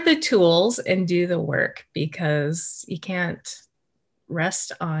 Here are the tools and do the work, because you can't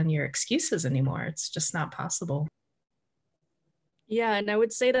rest on your excuses anymore. It's just not possible. Yeah, and I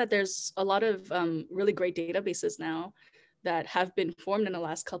would say that there's a lot of really great databases now that have been formed in the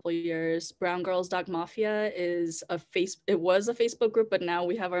last couple of years. Brown Girls Doc Mafia is it was a Facebook group, but now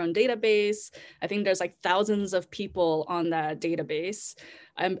we have our own database. I think there's like thousands of people on that database.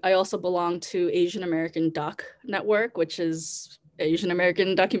 I also belong to Asian American Doc Network, which is Asian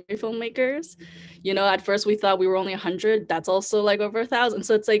American documentary filmmakers. At first we thought we were only 100. That's also like over 1,000.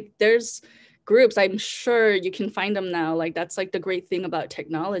 So it's like, there's groups. I'm sure you can find them now. Like, that's like the great thing about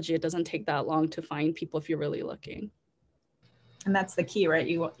technology. It doesn't take that long to find people if you're really looking. And that's the key, right?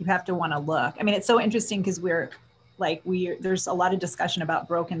 You have to want to look. I mean, it's so interesting because there's a lot of discussion about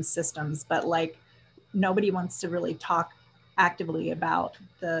broken systems, but like nobody wants to really talk actively about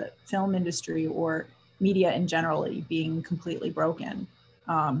the film industry or media in general being completely broken.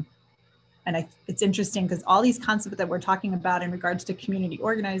 And it's interesting because all these concepts that we're talking about in regards to community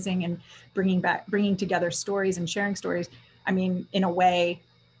organizing and bringing together stories and sharing stories, I mean, in a way,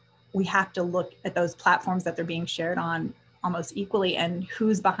 we have to look at those platforms that they're being shared on almost equally, and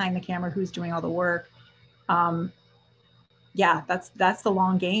who's behind the camera, who's doing all the work. Yeah, that's the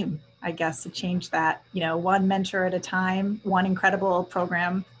long game, I guess, to change that, one mentor at a time, one incredible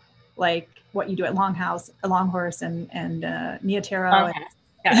program, like what you do at Longhorse and Nia Tero. Okay.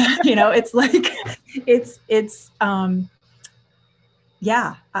 Yeah. It's like,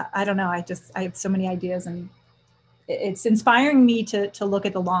 yeah, I don't know. I have so many ideas, and it's inspiring me to look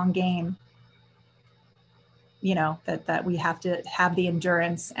at the long game, that we have to have the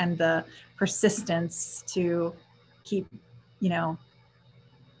endurance and the persistence to keep,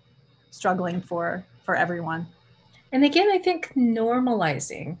 struggling for everyone. And again, I think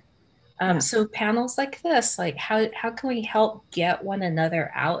normalizing. So panels like this, like how can we help get one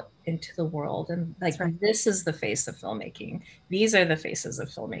another out into the world? And like, This is the face of filmmaking. These are the faces of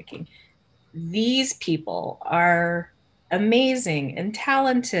filmmaking. These people are amazing and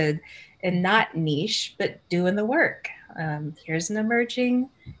talented and not niche, but doing the work. Here's an emerging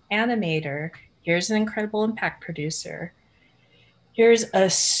animator. Here's an incredible impact producer. Here's a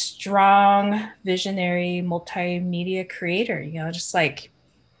strong visionary multimedia creator, just like,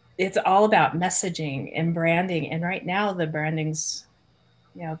 it's all about messaging and branding. And right now the branding's,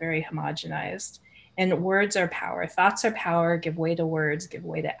 very homogenized, and words are power, thoughts are power, give way to words, give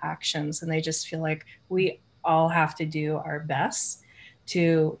way to actions. And they just feel like we all have to do our best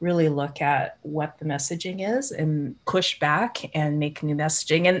to really look at what the messaging is and push back and make new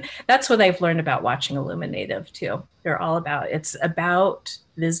messaging. And that's what I've learned about watching Illuminative too. It's about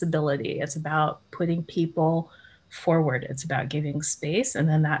visibility. It's about putting people forward. It's about giving space. And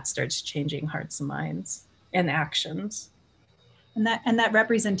then that starts changing hearts and minds and actions. And that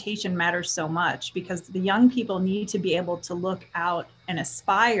representation matters so much, because the young people need to be able to look out and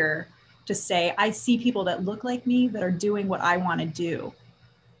aspire to say, I see people that look like me that are doing what I want to do,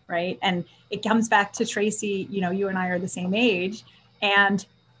 right? And it comes back to Tracy, you and I are the same age, and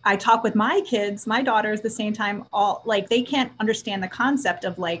I talk with my kids, my daughters, the same time, they can't understand the concept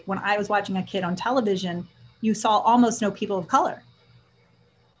of, like, when I was watching a kid on television, you saw almost no people of color.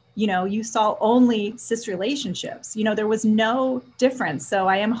 You saw only cis relationships. There was no difference. So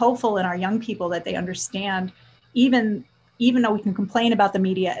I am hopeful in our young people that they understand, even though we can complain about the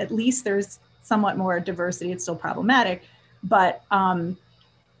media, at least there's somewhat more diversity. It's still problematic, but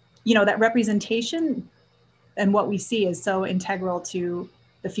that representation and what we see is so integral to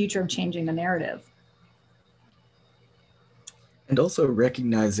the future of changing the narrative. And also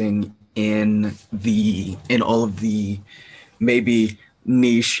recognizing in all of the maybe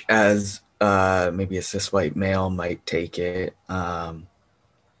niche as maybe a cis white male might take it,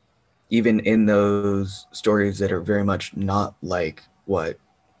 even in those stories that are very much not like what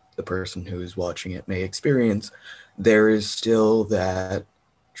the person who is watching it may experience, there is still that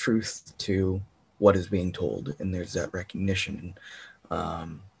truth to what is being told, and there's that recognition.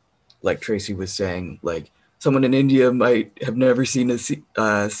 Like Tracy was saying, like, someone in India might have never seen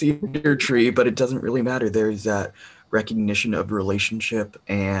a cedar tree, but it doesn't really matter. There's that recognition of relationship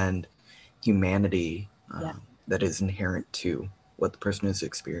and humanity that is inherent to what the person is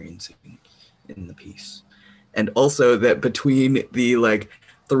experiencing in the piece. And also that between the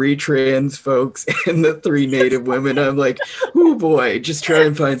 3 trans folks and the 3 Native women, I'm like, oh boy, just try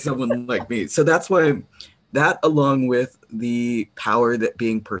and find someone like me. So that's why that, along with the power that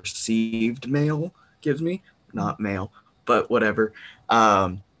being perceived male gives me, not male, but whatever.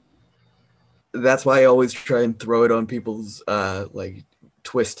 That's why I always try and throw it on people's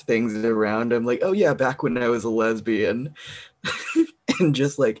twist things around. I'm like, oh yeah, back when I was a lesbian. And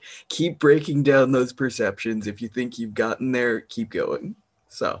just keep breaking down those perceptions. If you think you've gotten there, keep going.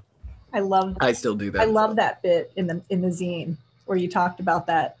 So I still do that. I love that bit in the zine where you talked about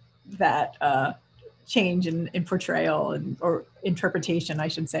that change in portrayal or interpretation, I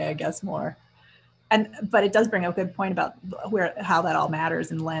should say, I guess more. But it does bring up a good point about how that all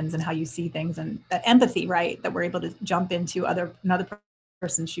matters and lens and how you see things, and that empathy, right? That we're able to jump into another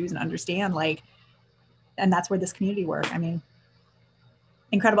person's shoes and understand, and that's where this community work. I mean,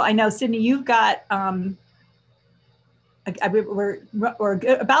 incredible. I know, Sydney, you've got, we're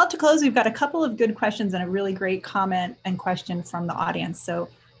about to close. We've got a couple of good questions and a really great comment and question from the audience. So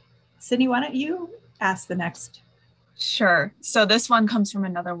Sydney, why don't you ask the next Sure. So this one comes from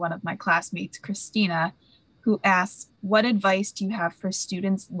another one of my classmates, Christina, who asks, what advice do you have for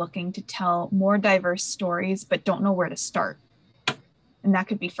students looking to tell more diverse stories but don't know where to start? And that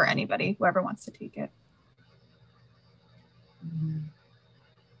could be for anybody, whoever wants to take it.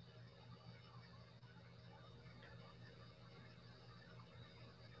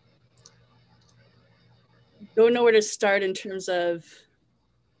 Don't know where to start in terms of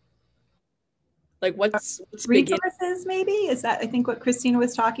like what's resources, maybe? Is that, I think, what Christina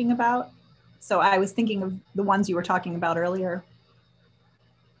was talking about? So I was thinking of the ones you were talking about earlier.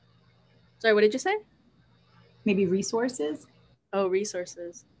 Sorry, what did you say? Maybe resources? Oh,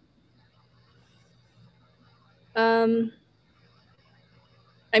 resources. I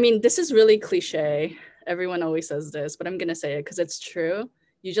mean, this is really cliche. Everyone always says this, but I'm going to say it because it's true.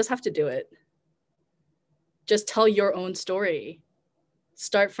 You just have to do it. Just tell your own story.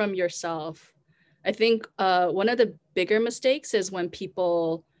 Start from yourself. I think one of the bigger mistakes is when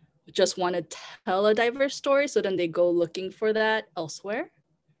people just want to tell a diverse story, so then they go looking for that elsewhere.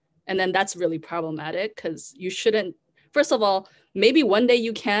 And then that's really problematic because you shouldn't, first of all, maybe one day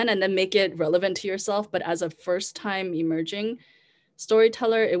you can and then make it relevant to yourself. But as a first time emerging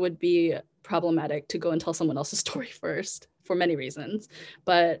storyteller, it would be problematic to go and tell someone else's story first for many reasons.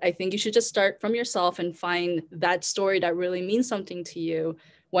 But I think you should just start from yourself and find that story that really means something to you.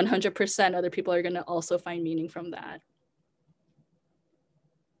 100% other people are going to also find meaning from that.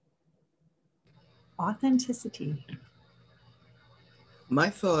 Authenticity. My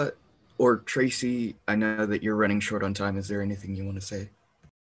thought, or Tracy, I know that you're running short on time. Is there anything you want to say?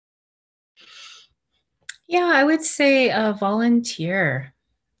 Yeah, I would say volunteer.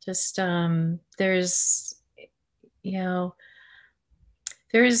 Just there's, I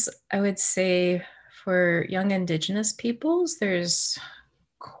would say for young Indigenous peoples, there's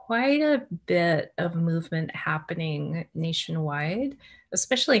quite a bit of movement happening nationwide,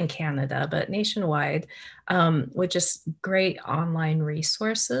 especially in Canada, but nationwide, with just great online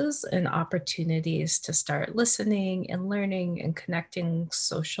resources and opportunities to start listening and learning and connecting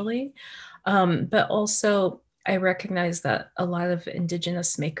socially. But also, I recognize that a lot of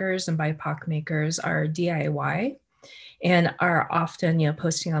Indigenous makers and BIPOC makers are DIY and are often,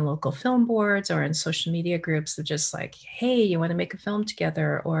 posting on local film boards or in social media groups of just like, hey, you want to make a film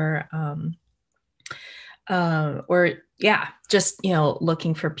together, or just,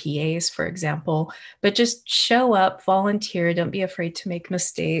 looking for PAs, for example. But just show up, volunteer, don't be afraid to make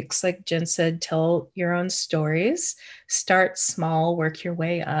mistakes. Like Jen said, tell your own stories, start small, work your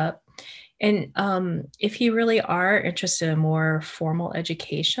way up. And if you really are interested in more formal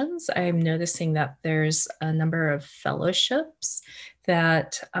educations, I'm noticing that there's a number of fellowships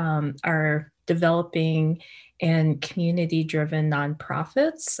that are developing in community-driven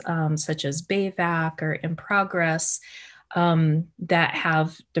nonprofits, such as BAVAC or In Progress, that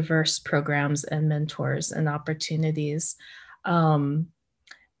have diverse programs and mentors and opportunities. And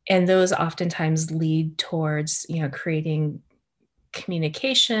those oftentimes lead towards, creating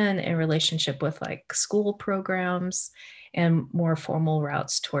communication and relationship with like school programs and more formal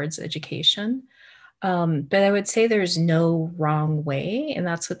routes towards education. But I would say there's no wrong way. And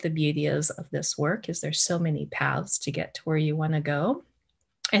that's what the beauty is of this work, is there's so many paths to get to where you want to go.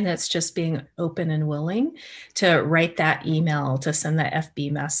 And it's just being open and willing to write that email, to send that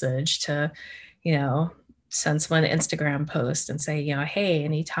FB message, to, send someone an Instagram post and say, hey,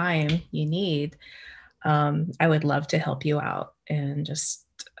 anytime you need, I would love to help you out, and just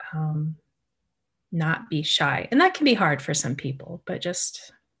not be shy. And that can be hard for some people, but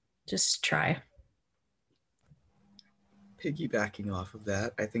just try. Piggybacking off of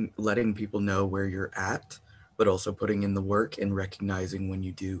that, I think letting people know where you're at, but also putting in the work and recognizing when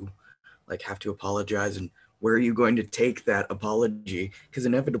you do have to apologize, and where are you going to take that apology? Because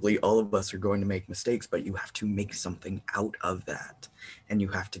inevitably all of us are going to make mistakes, but you have to make something out of that, and you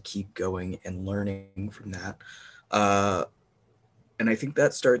have to keep going and learning from that. And I think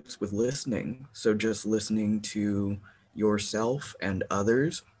that starts with listening. So just listening to yourself and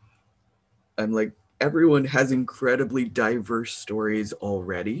others. I'm like, everyone has incredibly diverse stories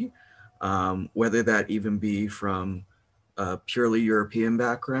already, whether that even be from a purely European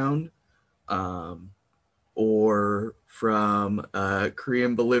background, or from a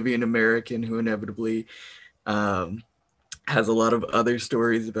Korean Bolivian American who inevitably has a lot of other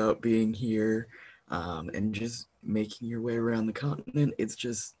stories about being here, and just making your way around the continent. It's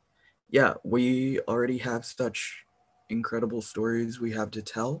just, yeah, we already have such incredible stories we have to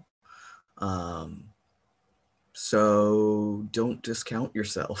tell. So don't discount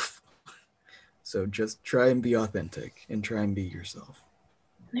yourself. So just try and be authentic and try and be yourself.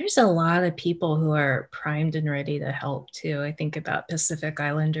 There's a lot of people who are primed and ready to help too. I think about Pacific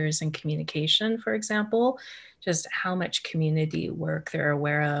Islanders and communication, for example, just how much community work they're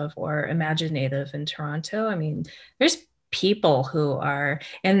aware of, or Imagine Native in Toronto. I mean, there's people who are,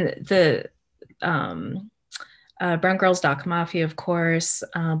 and the Brown Girls Doc Mafia, of course,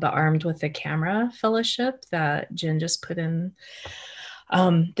 but Armed with the Camera Fellowship that Jin just put in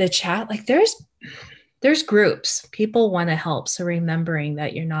the chat. Like there's groups, people want to help. So remembering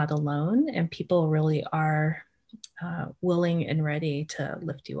that you're not alone and people really are willing and ready to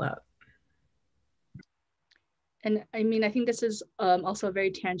lift you up. And I mean, I think this is also a very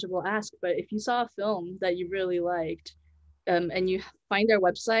tangible ask, but if you saw a film that you really liked and you find their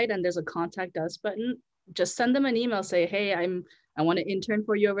website and there's a contact us button, just send them an email, say, hey, I want to intern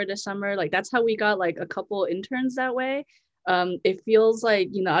for you over the summer. Like that's how we got like a couple interns that way. It feels like,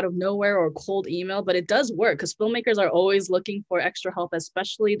 you know, out of nowhere or cold email, but it does work because filmmakers are always looking for extra help,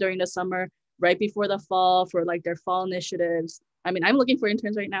 especially during the summer, right before the fall for like their fall initiatives. I mean, I'm looking for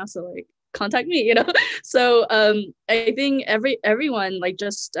interns right now, so like contact me, you know? So I think everyone like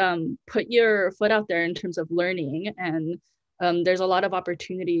just put your foot out there in terms of learning, and there's a lot of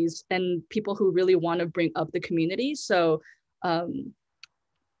opportunities and people who really want to bring up the community. So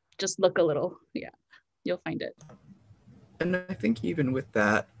just look a little, yeah, you'll find it. And I think even with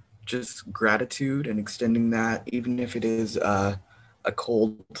that, just gratitude and extending that, even if it is a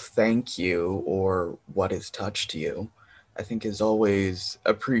cold thank you or what has touched you, I think is always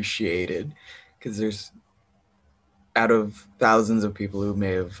appreciated, because there's, out of thousands of people who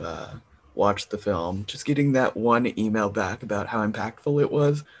may have watched the film, just getting that one email back about how impactful it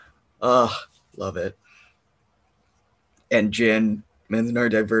was, love it. And Jin,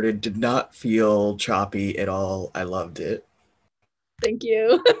 Manzanar Diverted did not feel choppy at all. I loved it. Thank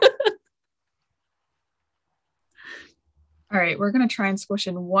you. All right, we're going to try and squish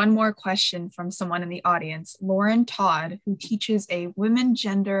in one more question from someone in the audience, Lauren Todd, who teaches a women,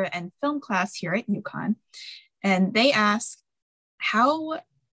 gender, and film class here at UConn. And they ask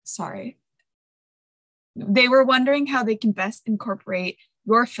they were wondering how they can best incorporate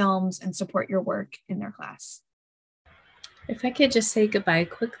your films and support your work in their class. If I could just say goodbye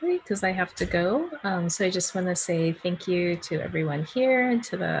quickly, because I have to go. So I just want to say thank you to everyone here and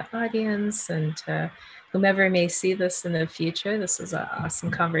to the audience and to whomever may see this in the future. This was an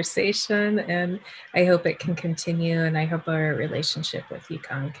awesome conversation, and I hope it can continue, and I hope our relationship with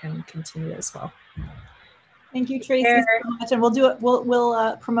UConn can continue as well. Thank you, Tracy, so much. And we'll do it.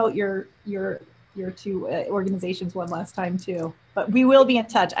 We'll promote your two organizations one last time too. But we will be in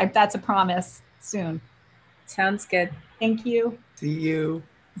touch. That's a promise soon. Sounds good. Thank you. See you.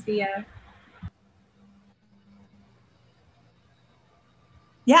 See ya.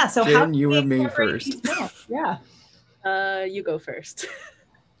 Yeah, so Jin, how you were me first. Yeah. You go first.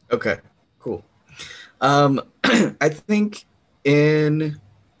 Okay, cool. I think in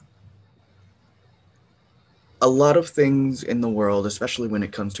a lot of things in the world, especially when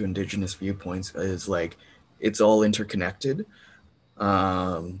it comes to Indigenous viewpoints, is like it's all interconnected.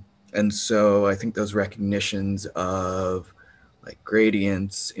 And so I think those recognitions of like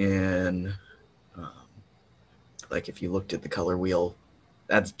gradients in, like if you looked at the color wheel,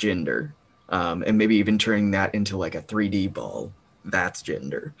 that's gender. And maybe even turning that into like a 3D ball, that's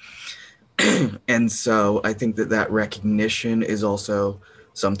gender. And so I think that that recognition is also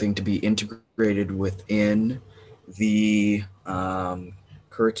something to be integrated within the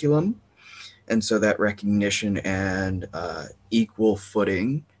curriculum. And so that recognition and equal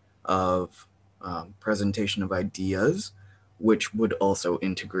footing of presentation of ideas, which would also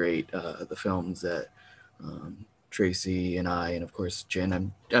integrate the films that Tracy and I, and of course,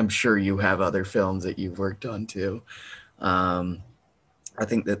 Jin, I'm sure you have other films that you've worked on too. I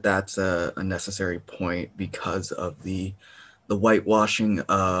think that that's a necessary point because of the whitewashing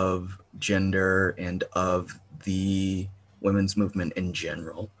of gender and of the women's movement in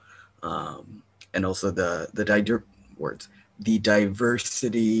general. And also the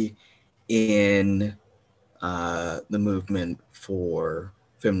diversity in the movement for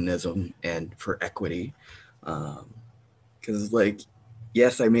feminism and for equity. Because like,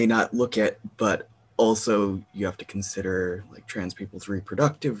 yes, I may not look at, but also you have to consider like trans people's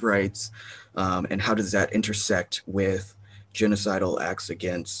reproductive rights, and how does that intersect with genocidal acts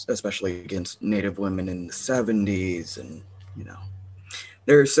against, especially against Native women in the 70s, and you know,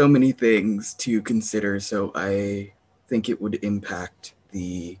 there are so many things to consider. So I think it would impact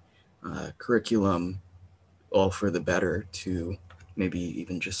the curriculum all for the better to maybe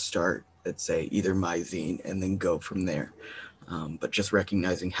even just start at, say, either my zine and then go from there. But just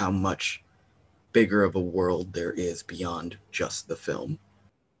recognizing how much bigger of a world there is beyond just the film.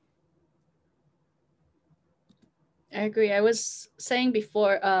 I agree. I was saying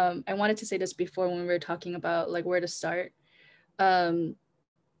before, I wanted to say this before when we were talking about like where to start.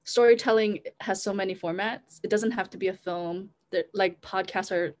 Storytelling has so many formats. It doesn't have to be a film. Like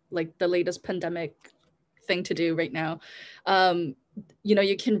podcasts are like the latest pandemic thing to do right now. You know,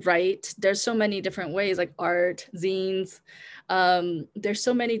 you can write. There's so many different ways, like art, zines. There's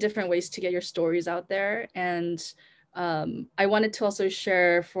so many different ways to get your stories out there. And I wanted to also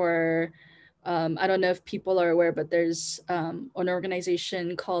share for, I don't know if people are aware, but there's an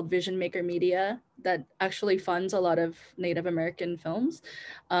organization called Vision Maker Media that actually funds a lot of Native American films.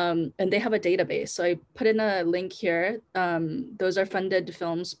 And they have a database. So I put in a link here. Those are funded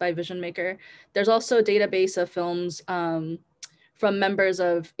films by Vision Maker. There's also a database of films from members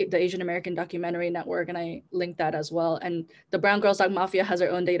of the Asian American Documentary Network, and I linked that as well. And the Brown Girls Dog Mafia has their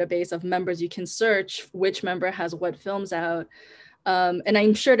own database of members. You can search which member has what films out. And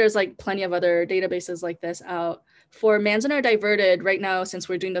I'm sure there's like plenty of other databases like this out. For Manzanar Diverted, right now, since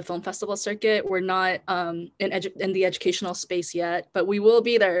we're doing the film festival circuit, we're not in the educational space yet, but we will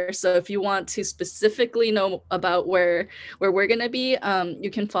be there. So if you want to specifically know about where we're gonna be,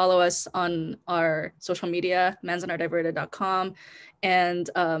 you can follow us on our social media, manzanardiverted.com, and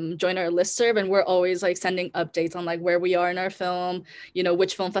join our listserv. And we're always like sending updates on like where we are in our film, you know,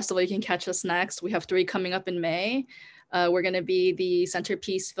 which film festival you can catch us next. We have 3 coming up in May. We're going to be the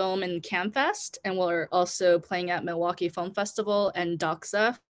centerpiece film in CamFest, and we're also playing at Milwaukee Film Festival and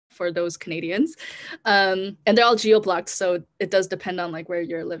Doxa for those Canadians. And they're all geo-blocked, so it does depend on like where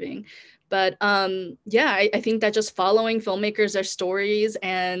you're living. But yeah, I think that just following filmmakers, their stories,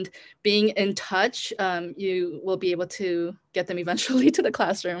 and being in touch, you will be able to get them eventually to the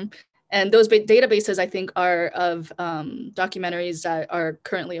classroom. And those databases, I think, are of documentaries that are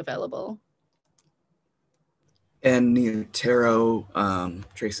currently available. And Nia Tero,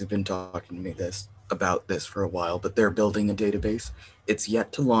 Tracy's been talking to me about this for a while, but they're building a database. It's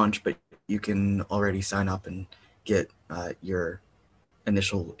yet to launch, but you can already sign up and get your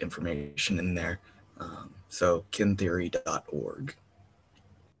initial information in there. So kintheory.org.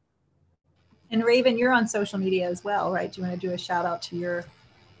 And Raven, you're on social media as well, right? Do you want to do a shout out to your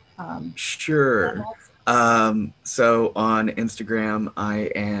Sure. So on Instagram,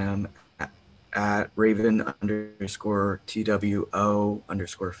 I am at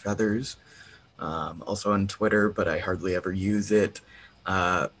Raven_TWO_feathers. Also on Twitter, but I hardly ever use it.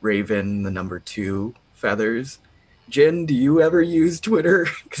 Raven 2 feathers. Jin, do you ever use Twitter?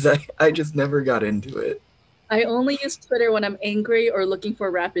 Because I just never got into it. I only use Twitter when I'm angry or looking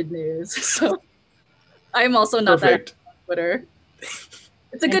for rapid news. So I'm also not that active on Twitter.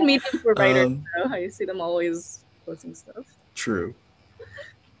 It's a good medium for writers, though. I see them always posting stuff. True.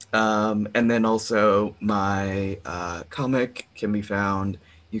 And then also my comic can be found.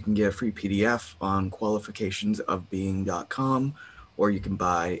 You can get a free PDF on qualificationsofbeing.com, or you can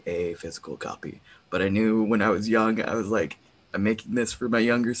buy a physical copy. But I knew when I was young, I was like, I'm making this for my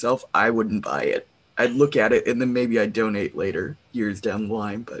younger self. I wouldn't buy it. I'd look at it and then maybe I'd donate later, years down the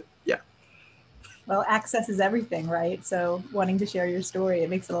line, but yeah. Well, access is everything, right? So wanting to share your story, it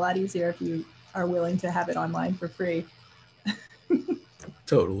makes it a lot easier if you are willing to have it online for free.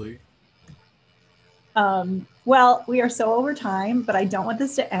 Totally. Well, we are so over time, but I don't want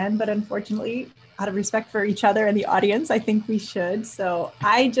this to end. But unfortunately, out of respect for each other and the audience, I think we should. So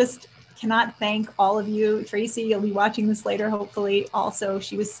I just cannot thank all of you. Tracy, you'll be watching this later, hopefully. Also,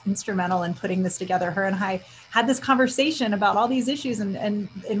 she was instrumental in putting this together. Her and I had this conversation about all these issues and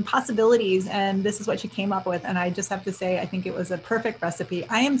possibilities, and this is what she came up with. And I just have to say, I think it was a perfect recipe.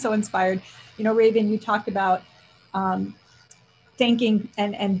 I am so inspired. You know, Raven, you talked about thanking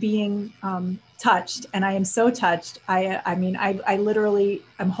and being touched, and I am so touched. I mean, I literally,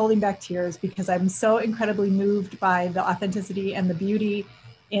 I'm holding back tears because I'm so incredibly moved by the authenticity and the beauty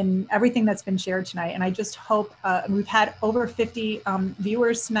in everything that's been shared tonight. And I just hope, we've had over 50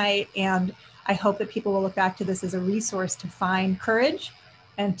 viewers tonight, and I hope that people will look back to this as a resource to find courage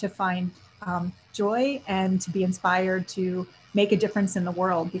and to find joy and to be inspired to make a difference in the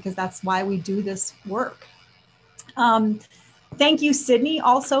world, because that's why we do this work. Thank you, Sydney,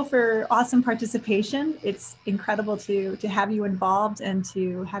 also for awesome participation. It's incredible to have you involved and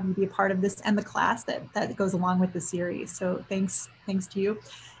to have you be a part of this and the class that goes along with the series. So thanks to you.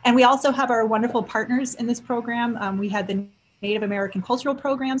 And we also have our wonderful partners in this program. We had the Native American Cultural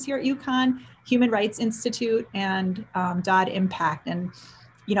Programs here at UConn, Human Rights Institute, and DOD Impact. And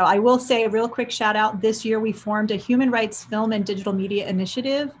you know, I will say a real quick shout out. This year we formed a Human Rights Film and Digital Media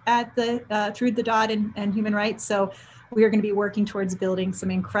Initiative at the through the DOD and Human Rights. So we are going to be working towards building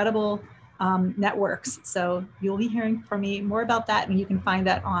some incredible networks. So you'll be hearing from me more about that, and you can find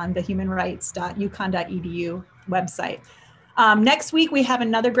that on the humanrights.uconn.edu website. Next week, we have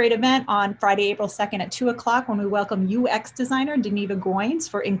another great event on Friday, April 2nd at 2 o'clock when we welcome UX designer Deneva Goins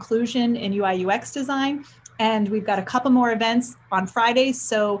for inclusion in UI UX design. And we've got a couple more events on Friday.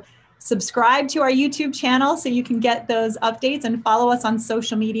 So subscribe to our YouTube channel so you can get those updates, and follow us on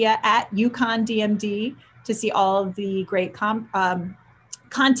social media at UConn DMD to see all of the great content,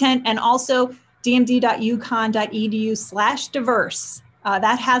 and also dmd.uconn.edu/diverse.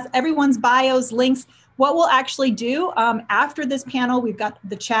 That has everyone's bios, links. What we'll actually do after this panel, we've got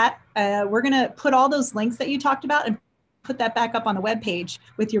the chat. We're going to put all those links that you talked about and put that back up on the webpage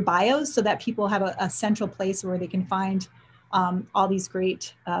with your bios so that people have a central place where they can find all these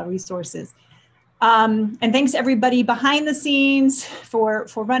great resources. And thanks to everybody behind the scenes for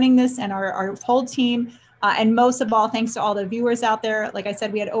running this, and our whole team. And most of all, thanks to all the viewers out there. Like I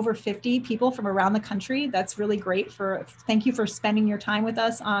said, we had over 50 people from around the country. That's really great. Thank you for spending your time with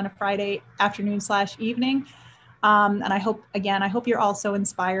us on a Friday afternoon/evening. And I hope you're also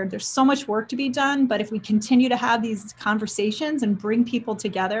inspired. There's so much work to be done, but if we continue to have these conversations and bring people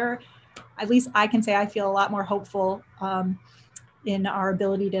together, at least I can say I feel a lot more hopeful in our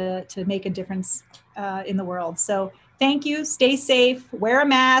ability to make a difference in the world. So thank you, stay safe, wear a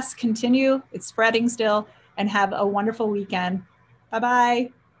mask, continue, it's spreading still, and have a wonderful weekend.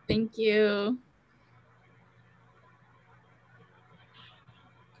 Bye-bye. Thank you.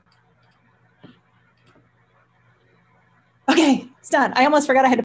 Okay, it's done. I almost forgot I had to